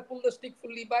 even if I pull the stick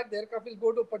fully back, the aircraft will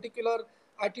go to a particular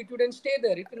altitude and stay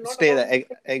there. It will not Stay allow there. me.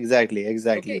 Exactly. Okay,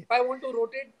 Exactly. if I want to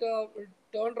rotate,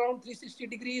 turn around 360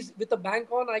 degrees with a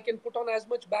bank on, I can put on as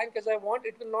much bank as I want.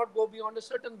 It will not go beyond a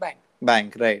certain bank.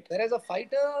 Bank. Right. Whereas a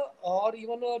fighter or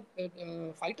even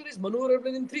a fighter is maneuverable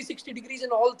in 360 degrees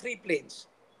in all three planes.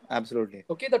 Absolutely.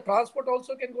 Okay, the transport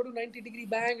also can go to 90-degree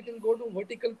bank, it will go to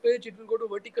vertical pitch, it will go to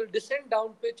vertical descent,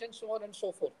 down pitch, and so on and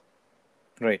so forth.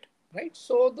 Right. Right?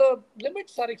 So the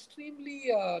limits are extremely,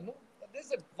 no,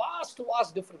 there's a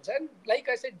vast difference. And like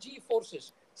I said, G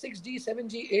forces 6G,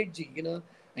 7G, 8G,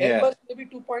 Yeah. Airbus maybe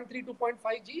 2.3,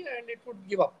 2.5G, and it would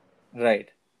give up. Right.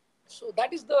 So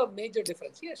that is the major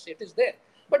difference. Yes, it is there.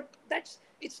 But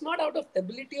it's not out of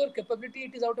ability or capability,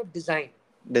 it is out of design.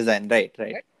 Design. Right.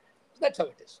 Right. Right? So that's how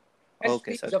it is. And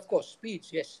Okay, speeds, sir. of course, speeds,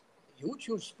 yes. Huge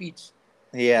speeds.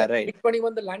 Yeah. Like Right.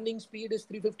 MiG-21, the landing speed is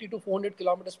 350 to 400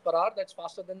 kilometers per hour. That's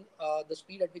faster than the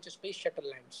speed at which a space shuttle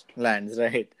lands. Lands.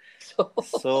 Right. So,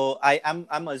 So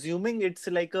I'm assuming it's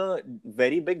like a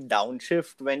very big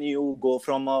downshift when you go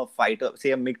from a fighter,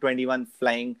 say a MiG-21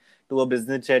 flying, to a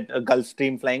business jet, a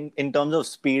Gulfstream flying, in terms of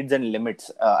speeds and limits.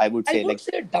 I would I say won't like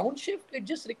say a downshift. It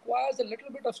just requires a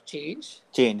little bit of change.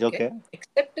 change. Okay. Okay.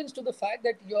 Acceptance to the fact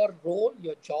that your role,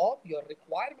 your job, your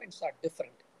requirements are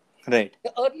different. Right.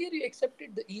 The earlier you accept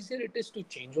it, the easier it is to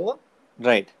change over.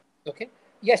 Right. Okay.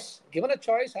 Yes, given a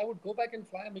choice, I would go back and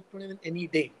fly a MiG-21 any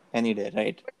day. Any day.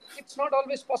 Right. But it's not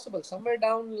always possible. Somewhere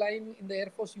down the line in the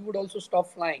Air Force, you would also stop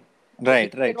flying. The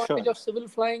Right. Right. disadvantage Sure. of civil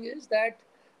flying is that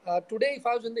today, if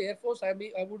I was in the Air Force, I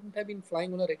wouldn't have been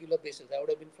flying on a regular basis. I would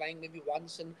have been flying maybe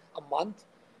once in a month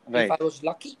if I Right. was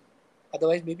lucky.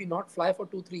 Otherwise, maybe not fly for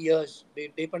 2, 3 years,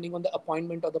 depending on the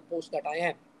appointment or the post that I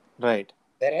am. Right.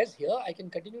 Whereas here, I can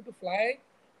continue to fly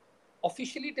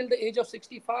officially till the age of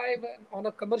 65 on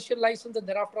a commercial license and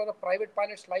thereafter on a private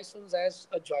pilot's license as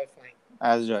a joy flying.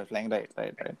 As you're flying, right,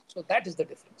 right, Right? right. So that is the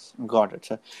difference. Got it,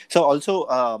 sir. So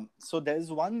also, so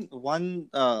there's one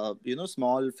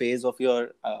small phase of your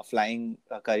flying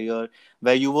career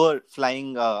where you were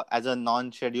flying as a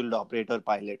non-scheduled operator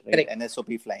pilot, right? Correct.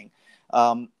 NSOP flying.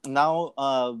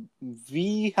 Now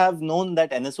we have known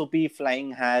that NSOP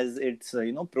flying has its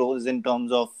pros in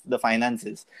terms of the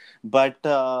finances, but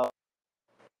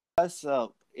us,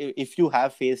 if you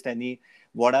have faced any,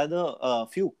 what are the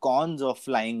few cons of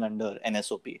flying under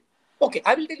NSOP? Okay,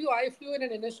 I will tell you, I flew in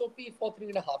an NSOP for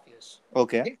 3.5 years.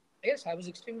 Okay. Okay. Yes, I was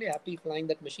extremely happy flying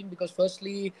that machine because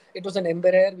firstly, it was an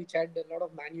Embraer which had a lot of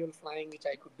manual flying which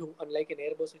I could do, unlike an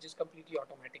Airbus which is completely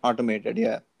automatic Automated,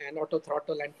 yeah. and auto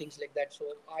throttle and things like that. So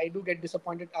I do get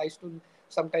disappointed. I used to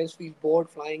sometimes feel bored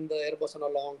flying the Airbus on a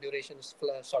long duration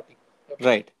sortie. Okay.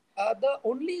 Right. The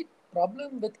only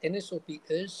problem with NSOP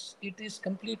is it is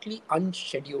completely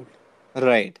unscheduled,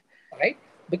 Right. right?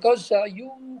 Because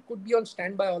you could be on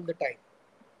standby all the time.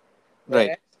 Right.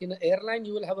 Whereas in an airline,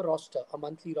 you will have a roster, a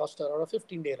monthly roster or a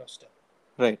 15-day roster.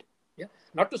 Right. Yeah.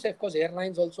 Not to say, of course,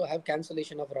 airlines also have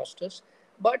cancellation of rosters,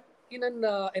 but in an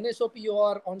NSOP, you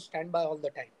are on standby all the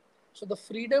time. So the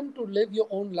freedom to live your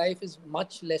own life is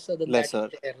much lesser than that in Lesser.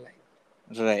 the airline.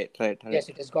 Right. Right. Yes, Right.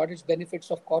 it has got its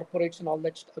benefits of corporates and all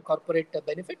that corporate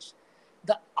benefits.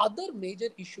 The other major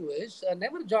issue is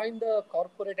never join the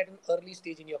corporate at an early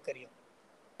stage in your career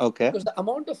Okay. because the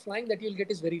amount of flying that you'll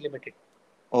get is very limited.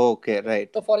 Okay. Right.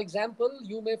 So, for example,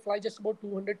 you may fly just about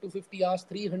 200 to 50 hours,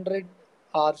 300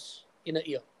 hours in a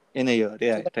year. In a year. So,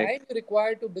 Yeah. the Right. time you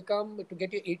require to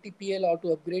get your ATPL or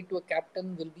to upgrade to a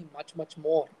captain will be much, much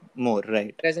more. More.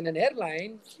 Right. Whereas in an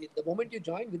airline, the moment you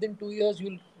join, within 2 years,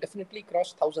 you'll definitely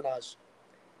cross 1,000 hours.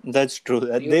 That's true.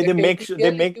 You'll They get your make sure they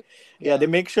ATPL. make yeah, Yeah. they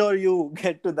make sure you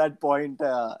get to that point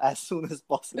as soon as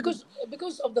possible.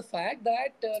 Because of the fact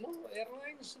that no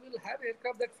airlines will have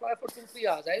aircraft that fly for 2 3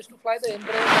 hours. I used to fly the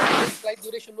Embraer. The average flight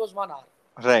duration was 1 hour.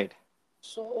 Right.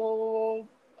 So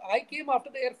I came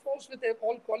after the Air Force with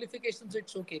all qualifications.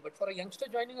 It's okay, but for a youngster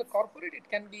joining a corporate, it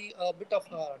can be a bit of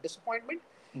a disappointment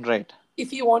Right. if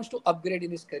he wants to upgrade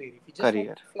in his career. If he just wants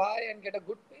Career. to fly and get a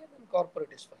good pay, then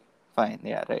corporate is fine. Fine.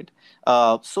 Yeah. Right.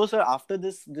 So, sir, after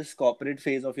this corporate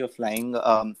phase of your flying,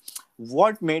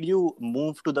 what made you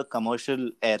move to the commercial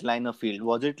airliner field?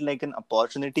 Was it like an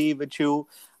opportunity which you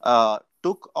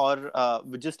took, or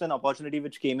just an opportunity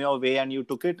which came your way and you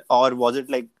took it, or was it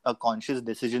like a conscious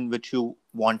decision which you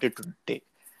wanted to take?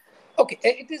 Okay,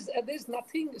 it is. There's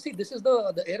nothing. See, this is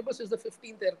the Airbus is the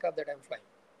 15th aircraft that I'm flying.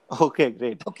 Okay.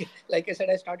 Great. Okay, like I said,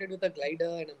 I started with a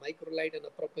glider and a microlight and a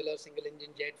propeller, single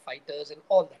engine jet, fighters, and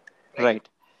all that. Right.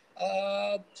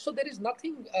 Right. So there is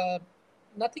nothing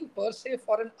per se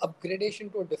for an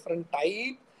upgradation to a different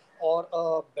type or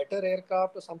a better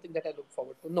aircraft or something that I look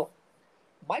forward to. No,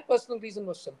 my personal reason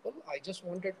was simple. I just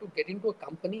wanted to get into a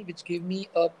company which gave me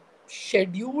a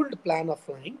scheduled plan of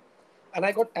flying, and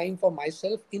I got time for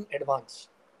myself in advance.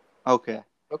 Okay.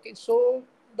 Okay, so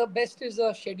the best is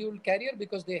a scheduled carrier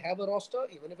because they have a roster.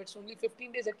 Even if it's only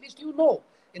 15 days, at least you know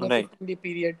in a Right. 15-day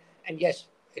period. And yes,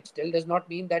 it still does not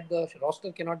mean that the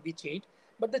roster cannot be changed,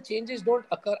 but the changes don't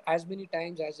occur as many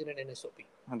times as in an NSOP.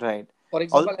 Right. For All.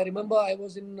 example, I remember I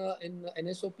was in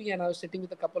NSOP and I was sitting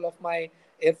with a couple of my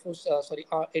Air Force,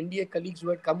 NDA colleagues who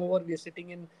had come over. We were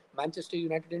sitting in Manchester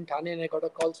United in Thane, and I got a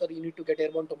call, sir, you need to get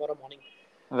airborne tomorrow morning.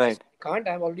 I Right. said, I can't.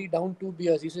 I'm already down 2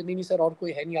 beers. He said, नहीं sir, और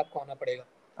कोई है नहीं, आपको आना पड़ेगा.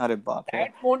 अरे बाप रे.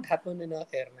 That won't happen in an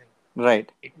airline.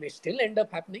 Right. It may still end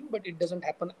up happening, but it doesn't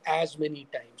happen as many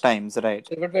times. Times. Right.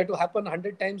 So if it were to happen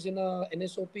 100 times in a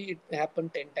NSOP, it may happen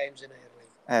 10 times in an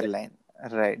airline. Airline.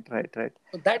 Right. Right. Right.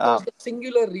 So that was the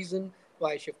singular reason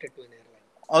why I shifted to an airline.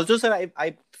 Also, sir,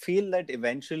 I feel that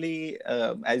eventually,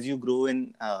 as you grow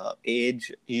in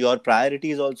age, your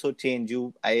priorities also change.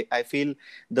 I feel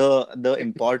the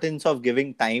importance of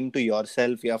giving time to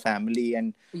yourself, your family,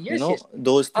 and Yes.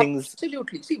 those things.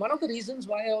 Absolutely. See, one of the reasons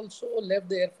why I also left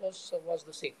the Air Force was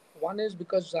the same. One is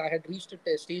because I had reached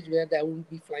a stage where I wouldn't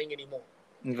be flying anymore.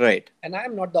 Right. And I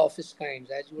am not the office kind.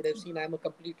 As you would have seen, I am a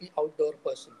completely outdoor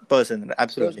person. Absolutely.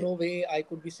 There's no way I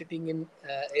could be sitting in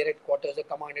air headquarters or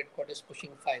command headquarters pushing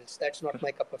files. That's not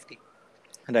my cup of tea.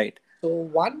 Right. So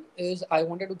one is I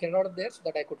wanted to get out of there so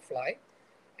that I could fly.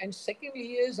 And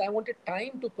secondly is I wanted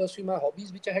time to pursue my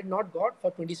hobbies, which I had not got for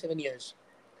 27 years.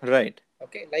 Right.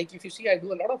 Okay. Like if you see, I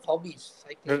do a lot of hobbies,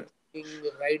 cycling,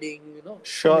 riding,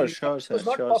 Sure, It was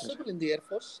not possible in the Air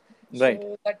Force. Right.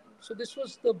 So this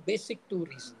was the basic two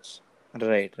reasons.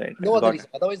 Right. No other reason.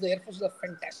 Otherwise, the Air Force is a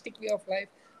fantastic way of life.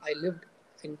 I lived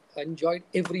and enjoyed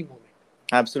every moment.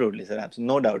 Absolutely, sir.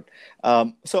 Absolutely. No doubt.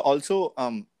 So also,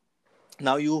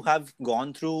 Now you have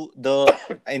gone through the,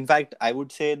 in fact, I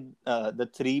would say the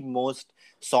three most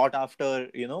sought after,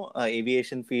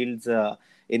 aviation fields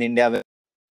in India.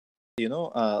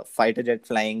 Fighter jet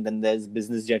flying, then there's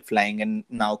business jet flying, and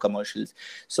now commercials.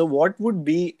 So what would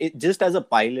be it, just as a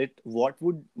pilot, what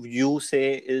would you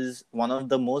say is one of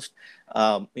the most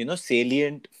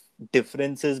salient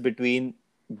differences between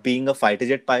being a fighter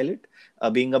jet pilot,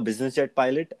 being a business jet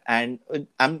pilot, and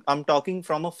I'm talking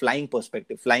from a flying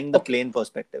perspective, flying the Okay. plane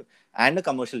perspective, and a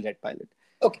commercial jet pilot.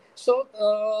 Okay.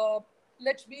 So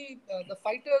let's be the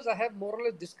fighters. I have more or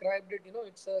less described it.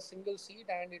 It's a single seat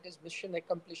and it is mission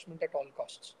accomplishment at all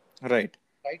costs. Right.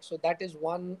 Right. So that is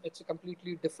one. It's a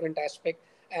completely different aspect,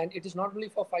 and it is not only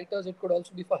for fighters. It could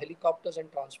also be for helicopters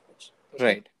and transports. Okay.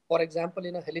 Right. For example,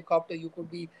 in a helicopter, you could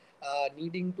be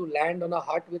needing to land on a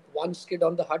hut with one skid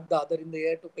on the hut, the other in the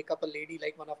air to pick up a lady,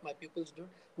 like one of my pupils did,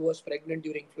 who was pregnant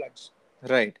during floods.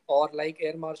 Right. Or like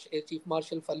Air Chief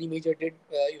Marshal Fali Major did,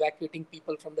 evacuating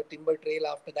people from the timber trail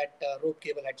after that rope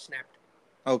cable had snapped,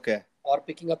 Okay. or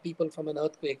picking up people from an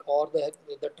earthquake, or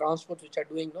the transports which are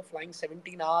doing flying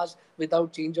 17 hours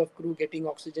without change of crew, getting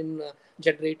oxygen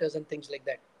generators and things like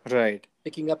that, Right.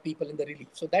 picking up people in the relief.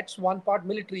 So that's one part.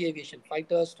 Military aviation,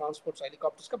 fighters, transports,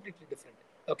 helicopters, completely different.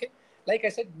 Okay, like I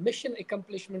said, mission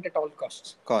accomplishment at all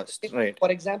costs. Cost. Okay? Right.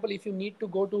 For example, if you need to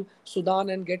go to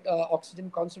Sudan and get oxygen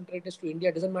concentrators to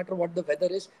India, doesn't matter what the weather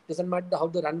is, doesn't matter how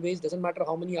the runways, doesn't matter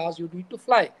how many hours you need to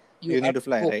fly. You You need have to to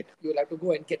fly. go. Right. You will have to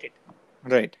go and get it.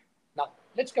 Right. Now,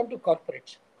 let's come to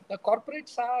corporates. The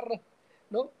corporates are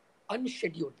no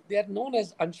unscheduled. They are known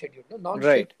as unscheduled, no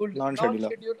Right. non-scheduled, Non-scheduler.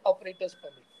 non-scheduled operators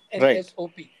permit, Right.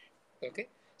 NSOP. Okay.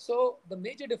 So the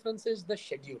major difference is the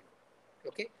schedule.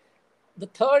 Okay. The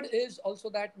third is also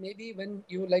that maybe when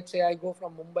you, like say, I go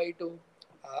from Mumbai to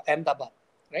Ahmedabad,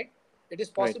 right? It is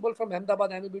Right. possible from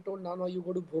Ahmedabad I may be told, now you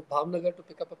go to Bhavnagar to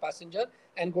pick up a passenger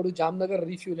and go to Jamnagar,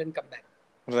 refuel and come back.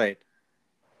 Right.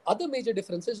 Other major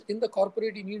differences in the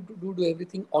corporate, you need to do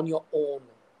everything on your own.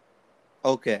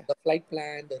 Okay. The flight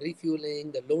plan, the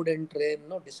refueling, the load and trim,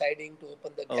 deciding to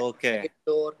open the Okay. baggage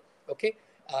door, okay,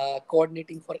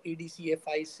 coordinating for ADC,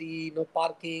 FIC,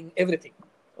 parking, everything.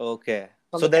 Okay.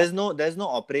 On So the cap, there's no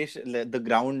operation, the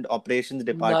ground operations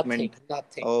nothing, department.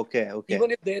 nothing. Okay. Okay.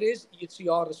 Even if there is, it's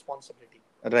your responsibility.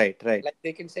 Right. Right. Like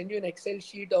they can send you an Excel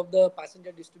sheet of the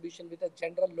passenger distribution with a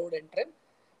general load and trim,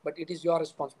 but it is your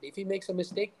responsibility. If he makes a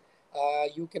mistake,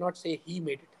 you cannot say he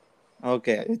made it.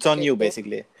 Okay. It's on Okay, you so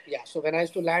basically. yeah, so when I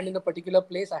used to land in a particular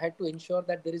place, I had to ensure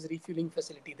that there is refueling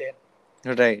facility there.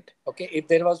 Right. Okay, if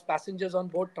there was passengers on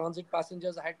board, transit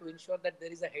passengers, I had to ensure that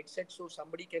there is a headset so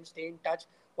somebody can stay in touch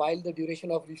while the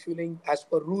duration of refueling as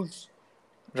per rules.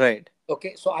 Right.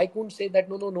 Okay, so I couldn't say that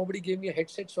no, nobody gave me a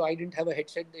headset, so I didn't have a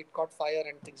headset, it caught fire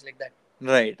and things like that.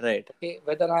 Right. Right. Okay,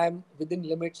 whether I am within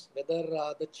limits, whether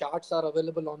the charts are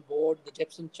available on board, the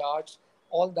Jepson charts,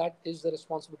 all that is the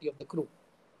responsibility of the crew.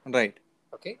 Right.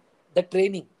 Okay, the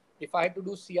training. If I had to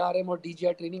do CRM or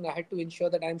DGR training, I had to ensure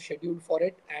that I am scheduled for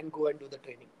it and go and do the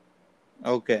training.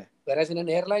 Okay. Whereas in an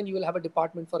airline, you will have a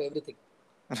department for everything.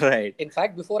 Right. In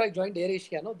fact, before I joined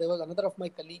AirAsia, there was another of my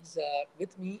colleagues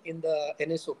with me in the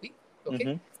NSOP. Okay,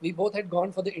 Mm-hmm. we both had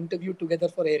gone for the interview together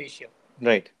for AirAsia,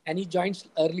 Right. and he joined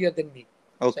earlier than me.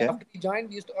 So Okay. after he joined,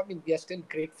 we are still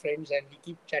great friends and we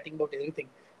keep chatting about everything.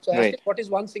 So I asked him, Right. what is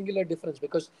one singular difference?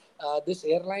 Because this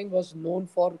airline was known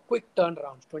for quick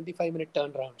turnarounds, 25-minute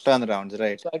turnarounds. Turnarounds.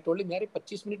 Right. So I told him, यार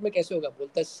 25 minute में कैसे होगा?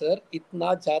 बोलता है sir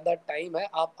इतना ज़्यादा time है,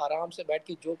 आप आराम से बैठ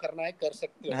के जो करना है कर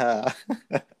सकते हो.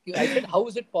 Ah. I said, how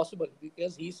is it possible?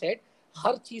 Because he said,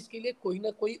 हर चीज के लिए कोई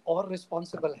ना कोई और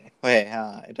responsible है.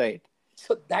 Right.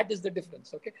 So that is the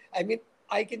difference. Okay, I mean,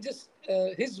 I can just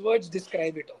his words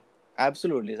describe it all.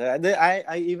 Absolutely. So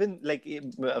I even like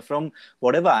from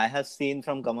whatever I have seen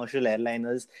from commercial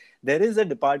airliners, there is a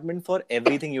department for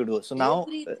everything you do. So now,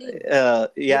 Everything,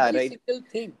 yeah, every right. single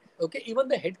thing. Okay, even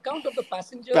the head count of the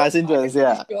passengers, I Passengers,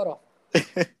 had to be yeah. sure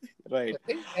of. Right.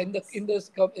 Okay, and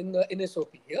in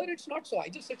SOP here, it's not so. I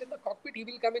just sit in the cockpit. He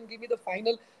will come and give me the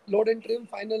final load and trim,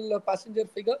 final passenger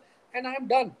figure, and I am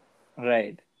done.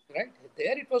 Right. Right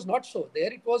there, it was not so.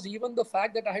 There, it was even the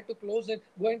fact that I had to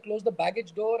go and close the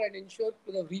baggage door and ensure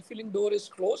the refilling door is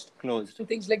closed Closed. and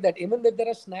things like that. Even if there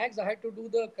are snags, I had to do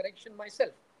the correction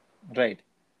myself. Right.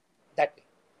 That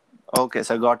way. Okay,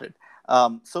 so got it.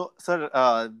 So, sir,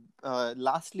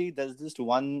 lastly, there's just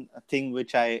one thing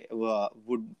which I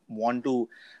would want to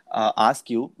ask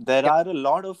you. There Yeah. are a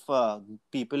lot of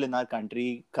people in our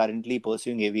country currently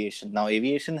pursuing aviation. Now,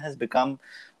 aviation has become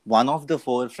one of the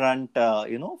forefront,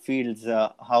 fields.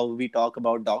 How we talk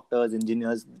about doctors,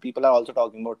 engineers, people are also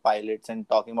talking about pilots and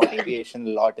talking about aviation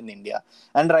a lot in India,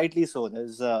 and rightly so.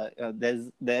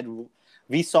 There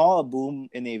we saw a boom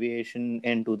in aviation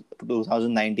in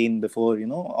 2019 before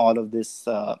all of this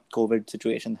COVID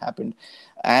situation happened,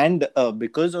 and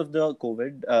because of the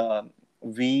COVID,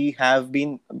 we have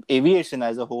been aviation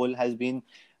as a whole has been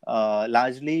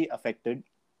largely affected.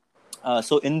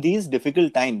 So in these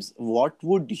difficult times, what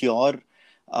would your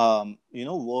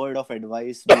word of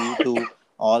advice be to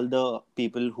all the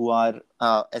people who are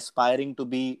aspiring to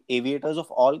be aviators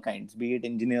of all kinds, be it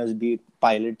engineers, be it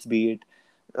pilots, be it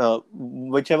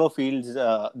whichever fields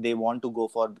they want to go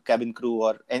for, cabin crew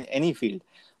or any field?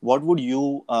 What would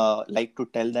you like to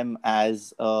tell them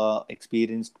as a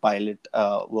experienced pilot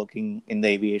working in the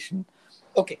aviation?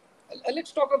 Okay.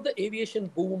 Let's talk of the aviation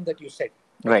boom that you said.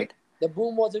 Okay. Right. The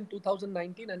boom was in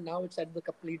 2019 and now it's at the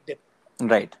complete dip.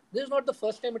 Right. This is not the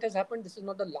first time it has happened. This is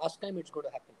not the last time it's going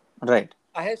to happen. Right.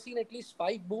 I have seen at least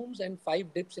 5 booms and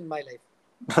 5 dips in my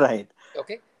life. Right.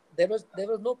 Okay. There was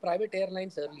no private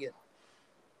airlines earlier.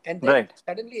 And then Right.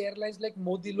 suddenly airlines like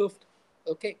Modi Luft,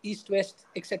 okay, East West,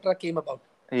 etc. came about.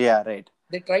 Yeah. Right.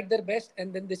 They tried their best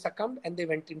and then they succumbed and they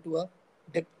went into a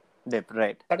dip. Dip.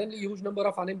 Right. Suddenly, huge number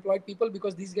of unemployed people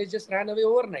because these guys just ran away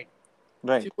overnight. If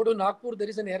you Right. go to Nagpur, there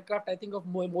is an aircraft, I think, of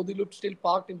Modi Luft still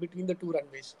parked in between the two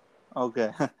runways.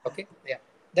 Okay. Okay, yeah.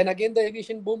 Then again, the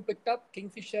aviation boom picked up.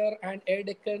 Kingfisher and Air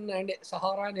Deccan and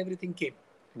Sahara and everything came.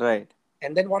 Right.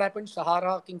 And then what happened?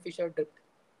 Sahara, Kingfisher dipped.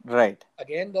 Right.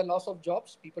 Again, the loss of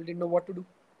jobs. People didn't know what to do.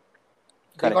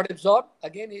 They got Correct. absorbed.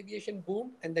 Again, aviation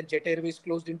boom, and then Jet Airways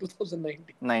closed in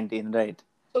 2019. 19. Right.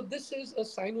 So this is a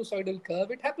sinusoidal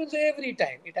curve. It happens every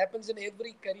time. It happens in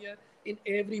every career, in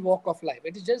every walk of life.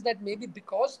 It is just that maybe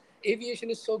because aviation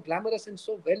is so glamorous and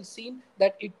so well seen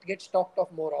that it gets talked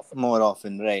of more often. More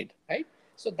often. Right. Right?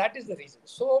 So that is the reason.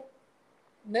 So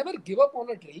never give up on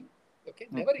a dream. Okay.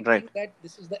 Never Right. think that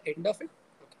this is the end of it.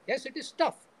 Okay. Yes, it is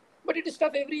tough. But it is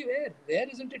tough everywhere. Where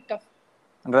isn't it tough?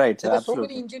 Right. There So were so many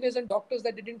absolutely. engineers and doctors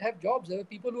that didn't have jobs. There were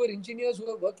people who were engineers who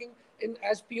were working in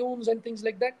as peons and things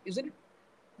like that, isn't it?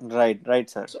 Right. Right,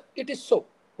 sir. So it is so.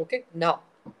 Okay. Now,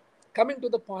 coming to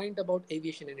the point about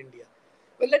aviation in India.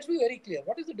 Well, let's be very clear.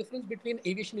 What is the difference between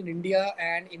aviation in India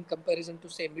and in comparison to,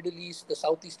 say, Middle East, the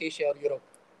Southeast Asia, or Europe?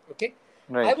 Okay.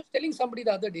 I Right. was telling somebody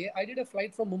the other day, I did a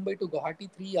flight from Mumbai to Guwahati,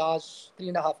 3 hours,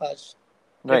 3.5 hours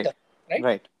return. Right. Right.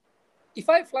 Right. If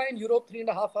I fly in Europe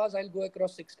 3.5 hours, I'll go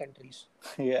across 6 countries.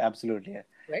 Yeah. Absolutely. Yeah.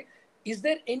 Right. Is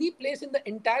there any place in the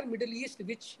entire Middle East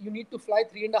which you need to fly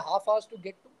 3.5 hours to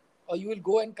get to? Or you will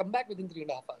go and come back within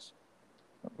 3.5 hours?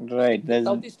 Is it Right. in There's.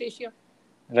 Southeast Asia?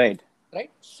 Right.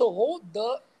 Right? So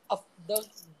the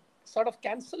sort of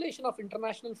cancellation of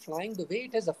international flying, the way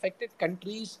it has affected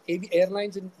countries,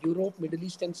 airlines in Europe, Middle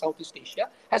East, and Southeast Asia,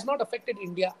 has not affected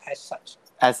India as such.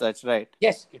 As such. Right.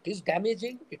 Yes, it is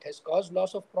damaging. It has caused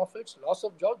loss of profits, loss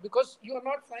of jobs because you are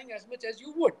not flying as much as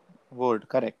you would. Would.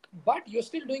 Correct. But you're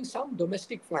still doing some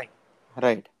domestic flying.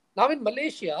 Right. Now in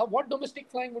Malaysia, what domestic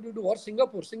flying would you do? Or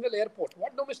Singapore, single airport,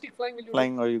 what domestic flying will you do?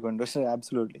 Flying or you going to say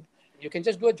absolutely. You can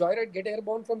just do a joyride, get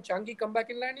airborne from Changi, come back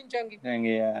and land in Changi.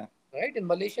 Yeah. Right? In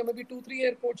Malaysia, maybe 2, 3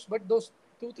 airports, but those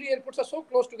 2, 3 airports are so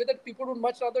close together, people would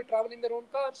much rather travel in their own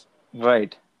cars.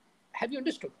 Right. Have you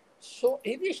understood? So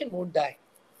aviation won't die.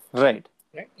 Right.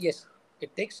 Right? Yes,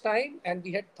 it takes time, and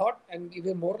we had thought, and we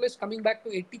were more or less coming back to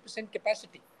 80%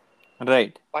 capacity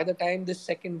Right. by the time this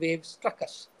second wave struck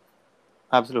us.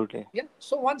 Absolutely. Yeah.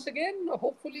 So once again,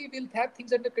 hopefully we'll have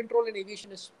things under control and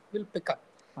aviation will pick up.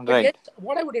 But yes, Right.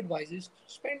 what I would advise is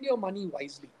spend your money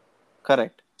wisely.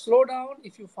 Correct. Slow down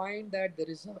if you find that there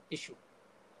is an issue.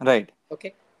 Right.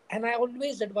 Okay. And I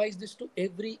always advise this to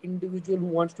every individual who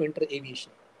wants to enter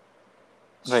aviation.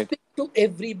 Right. Speak to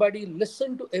everybody,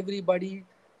 listen to everybody,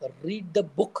 read the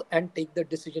book and take the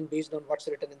decision based on what's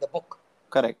written in the book.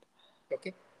 Correct.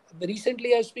 Okay.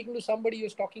 Recently, I was speaking to somebody who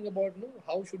was talking about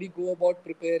how should he go about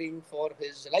preparing for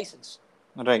his license.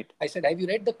 Right. I said, have you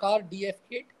read the car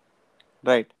DF8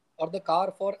 Right. or the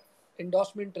car for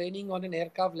endorsement training on an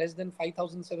aircraft less than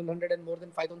 5,700 and more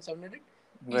than 5,700?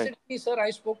 He Right. said, sir, I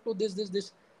spoke to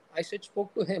this. I said,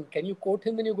 spoke to him. Can you quote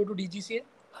him when you go to DGCA?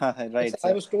 I Right, said, I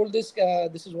sir. was told this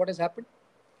is what has happened.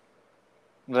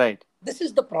 Right. This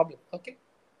is the problem. Okay.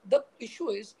 The issue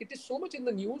is, it is so much in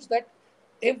the news that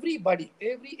everybody,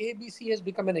 every ABC has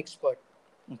become an expert.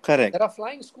 Correct. There are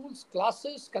flying schools,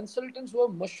 classes, consultants who are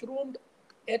mushroomed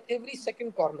at every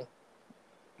second corner.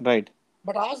 Right.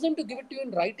 But ask them to give it to you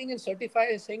in writing and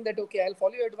certify saying that, okay, I'll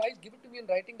follow your advice, give it to me in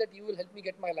writing that you will help me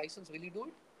get my license. Will you do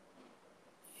it?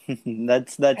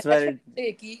 That's And that's where what I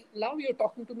say, Ki, now you're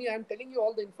talking to me, I'm telling you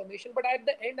all the information, but at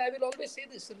the end, I will always say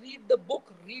this: read the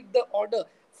book, read the order,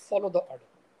 follow the order.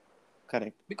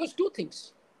 correct. Because two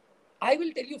things, I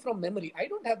will tell you from memory, I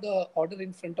don't have the order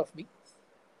in front of me.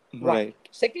 One. Right.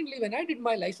 Secondly, when I did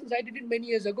my license, I did it many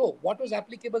years ago. What was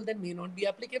applicable then may not be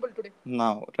applicable today.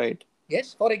 Now, right.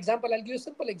 Yes, for example, I'll give you a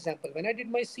simple example. When I did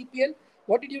my CPL,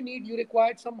 what did you need? You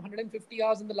required some 150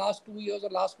 hours in the last 2 years or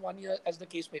last 1 year, as the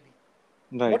case may be.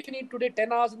 What Right. do you need today?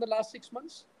 10 hours in the last 6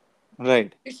 months?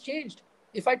 Right. It's changed.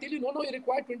 If I tell you, no, you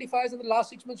require 25 hours in the last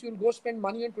 6 months, you will go spend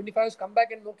money on 25 hours, come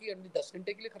back and no, कि 10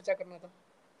 घंटे के लिए खर्चा करना था.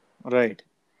 Right.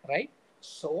 Right?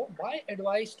 So, my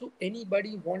advice to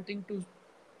anybody wanting to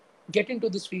get into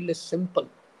this field is simple.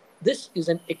 This is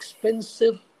an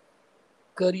expensive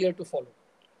career to follow.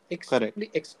 Correct. Extremely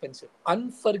expensive.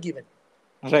 Unforgiven.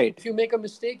 Right. If you make a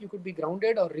mistake, you could be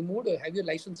grounded or removed or have your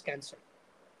license cancelled.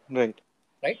 Right.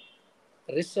 Right?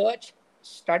 Research,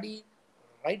 study,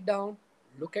 write down,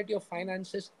 look at your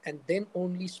finances, and then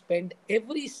only spend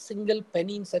every single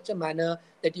penny in such a manner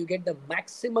that you get the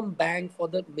maximum bang for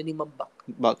the minimum buck.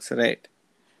 Bucks. Right.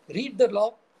 Read the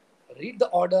law, read the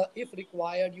order. If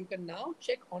required, you can now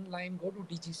check online, go to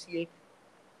DGCA.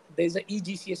 There's a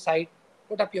eGCA site,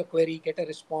 put up your query, get a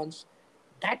response.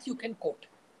 That you can quote.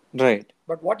 Right.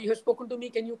 But what you have spoken to me,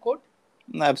 can you quote?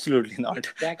 Absolutely not.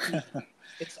 Exactly.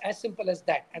 It's as simple as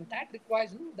that. And that requires,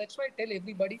 that's why I tell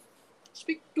everybody,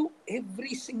 speak to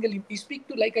every single, you speak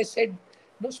to, like I said,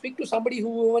 speak to somebody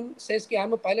who even says,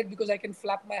 I'm a pilot because I can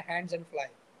flap my hands and fly.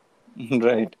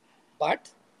 Right. But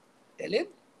tell him,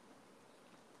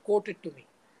 quote it to me.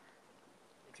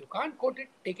 If you can't quote it,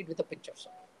 take it with a pinch of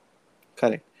salt.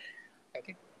 Correct.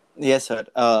 Okay. Yes, sir.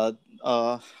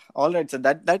 All right, so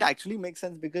that actually makes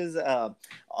sense because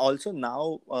also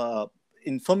now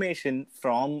information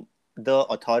from the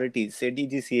authorities, say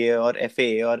DGCA or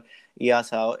FAA or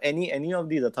EASA or any of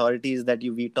these authorities that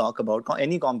we talk about,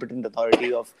 any competent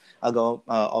authority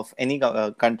of any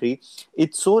country,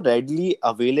 it's so readily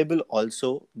available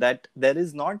also that there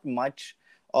is not much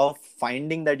of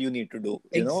finding that you need to do.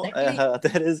 Exactly.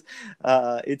 There is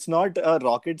it's not a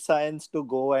rocket science to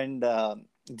go and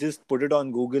just put it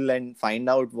on Google and find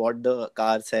out what the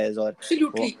car says or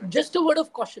Absolutely. Just a word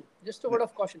of caution. Just a word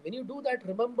of caution. When you do that,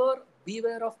 remember,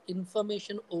 beware of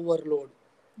information overload.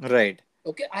 right.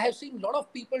 Okay. I have seen a lot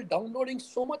of people downloading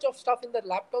so much of stuff in their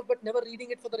laptop, but never reading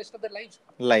it for the rest of their lives.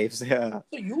 Lives. Yeah.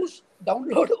 So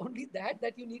download only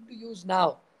that you need to use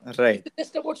now. If Right. it's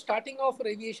just about starting off for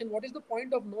aviation, what is the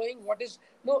point of knowing what is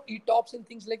ETOPS and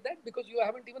things like that? Because you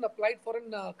haven't even applied for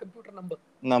a computer number.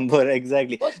 Number.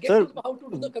 Exactly. First, get to Sir, know how to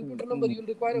do the computer number. You'll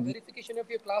require a verification of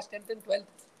your class 10th and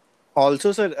 12th.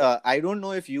 also, sir, I don't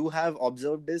know if you have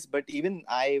observed this, but even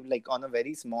I, like on a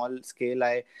very small scale,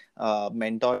 I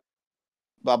mentor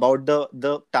about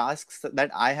the tasks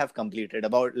that I have completed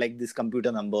about like this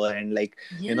computer number and like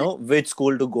Yeah. which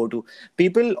school to go to.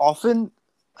 People often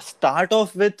start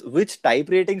off with which type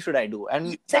rating should I do,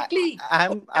 and Exactly.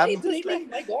 I'm Type just rating, like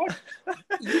my God.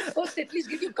 You first at least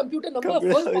get your computer number.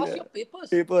 First, pass computer your papers.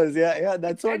 papers. Yeah,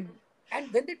 that's what.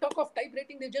 And when they talk of type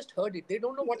rating, they just heard it. They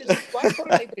don't know what is required for a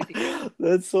type rating.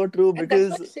 That's so true And that's why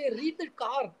because I say read the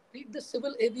car, read the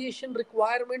civil aviation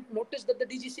requirement notice that the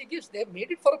DGCA gives. They have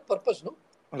made it for a purpose, no?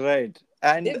 right They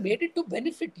and made it to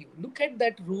benefit you. Look at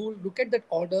that rule, look at that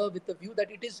order with the view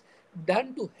that it is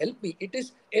done to help me. It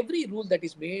is every rule that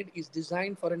is made is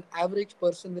designed for an average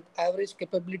person with average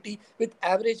capability, with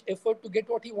average effort to get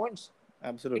what he wants. It is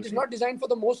absolutely not designed for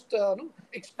the most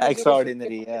explosive or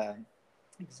extraordinary. superior. Yeah.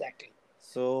 Exactly.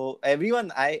 So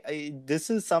everyone, I this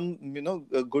is some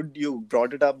good you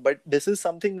brought it up, but this is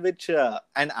something which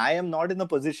and I am not in a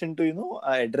position to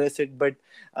address it, but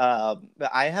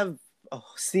I have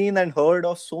seen and heard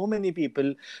of so many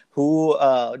people who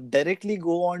directly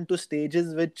go on to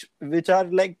stages which are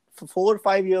like 4 or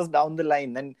 5 years down the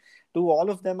line, and to all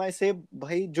of them I say,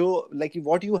 bhai, jo, like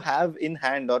what you have in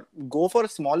hand, or go for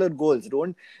smaller goals.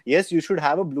 Don't Yes, you should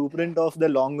have a blueprint of the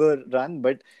longer run,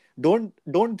 but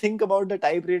don't think about the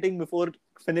type rating before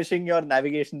finishing your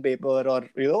navigation paper, or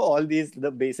all these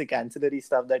the basic ancillary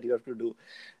stuff that you have to do.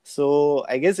 So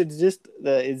I guess it's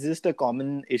just a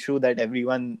common issue that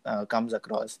everyone comes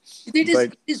across. It is But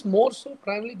it is more so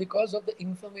primarily because of the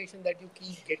information that you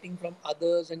keep getting from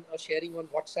others and are sharing on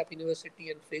WhatsApp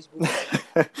University and Facebook.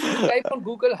 You type on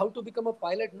Google how to become a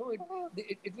pilot. No,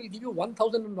 it will give you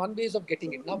 1001 ways of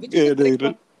getting it. Now, which is the yeah, correct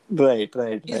one? Is right.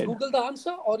 Google the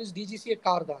answer or is DGC a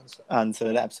car the answer?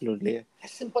 Answer absolutely.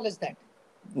 As simple as that.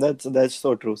 That's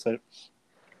so true, sir.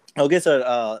 Okay,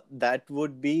 sir. That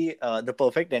would be the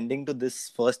perfect ending to this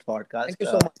first podcast. Thank you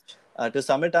so much. To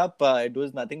sum it up, it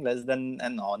was nothing less than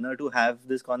an honor to have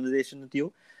this conversation with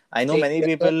you. I know Same many here,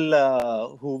 sir.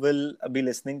 people who will be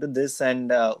listening to this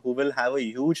and who will have a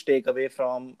huge takeaway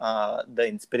from the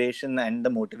inspiration and the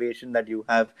motivation that you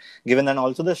have given, and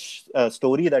also the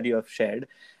story that you have shared.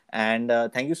 And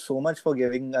thank you so much for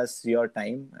giving us your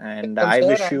time. And Welcome, I sir.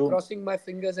 wish I'm you. crossing my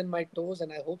fingers and my toes,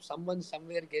 and I hope someone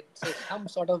somewhere gets some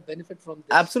sort of benefit from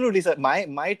this. Absolutely, sir. My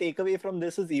takeaway from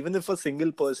this is, even if a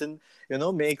single person,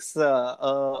 makes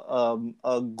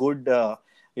a good,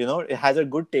 it has a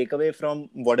good takeaway from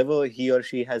whatever he or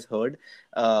she has heard,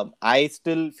 I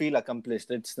still feel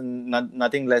accomplished. It's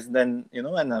nothing less than,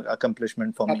 an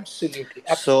accomplishment for me. Absolutely,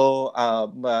 absolutely.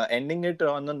 So, ending it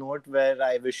on a note where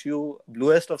I wish you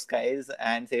bluest of skies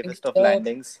and Thank you, safest of sir,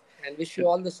 landings. and wish you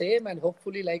all the same. And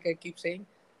hopefully, like I keep saying,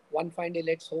 one fine day,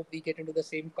 let's hope we get into the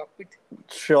same cockpit.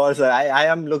 Sure, sir. I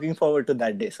am looking forward to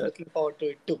that day, sir. Looking forward to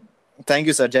it too. Thank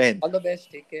you, sir. Jai Hind. All the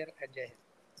best. Take care and Jai Hind.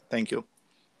 Thank you.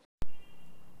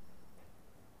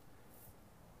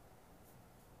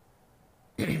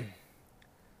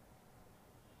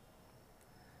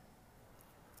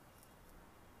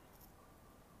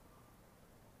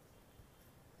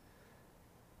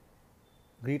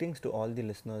 Greetings to all the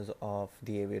listeners of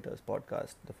the Aviators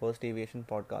podcast, the first aviation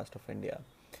podcast of India.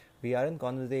 We are in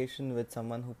conversation with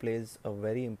someone who plays a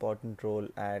very important role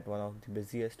at one of the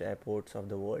busiest airports of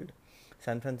the world,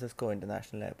 San Francisco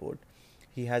International Airport.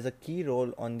 He has a key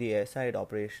role on the airside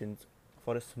operations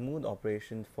for a smooth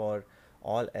operation for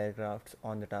all aircrafts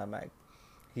on the tarmac.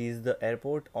 He is the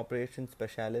airport operations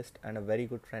specialist and a very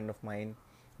good friend of mine,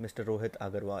 Mr. Rohit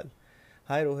Agarwal.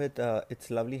 Hi Rohit, it's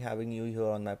lovely having you here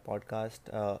on my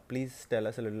podcast. Please tell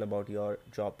us a little about your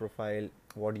job profile,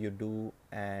 what you do,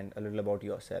 and a little about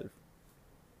yourself.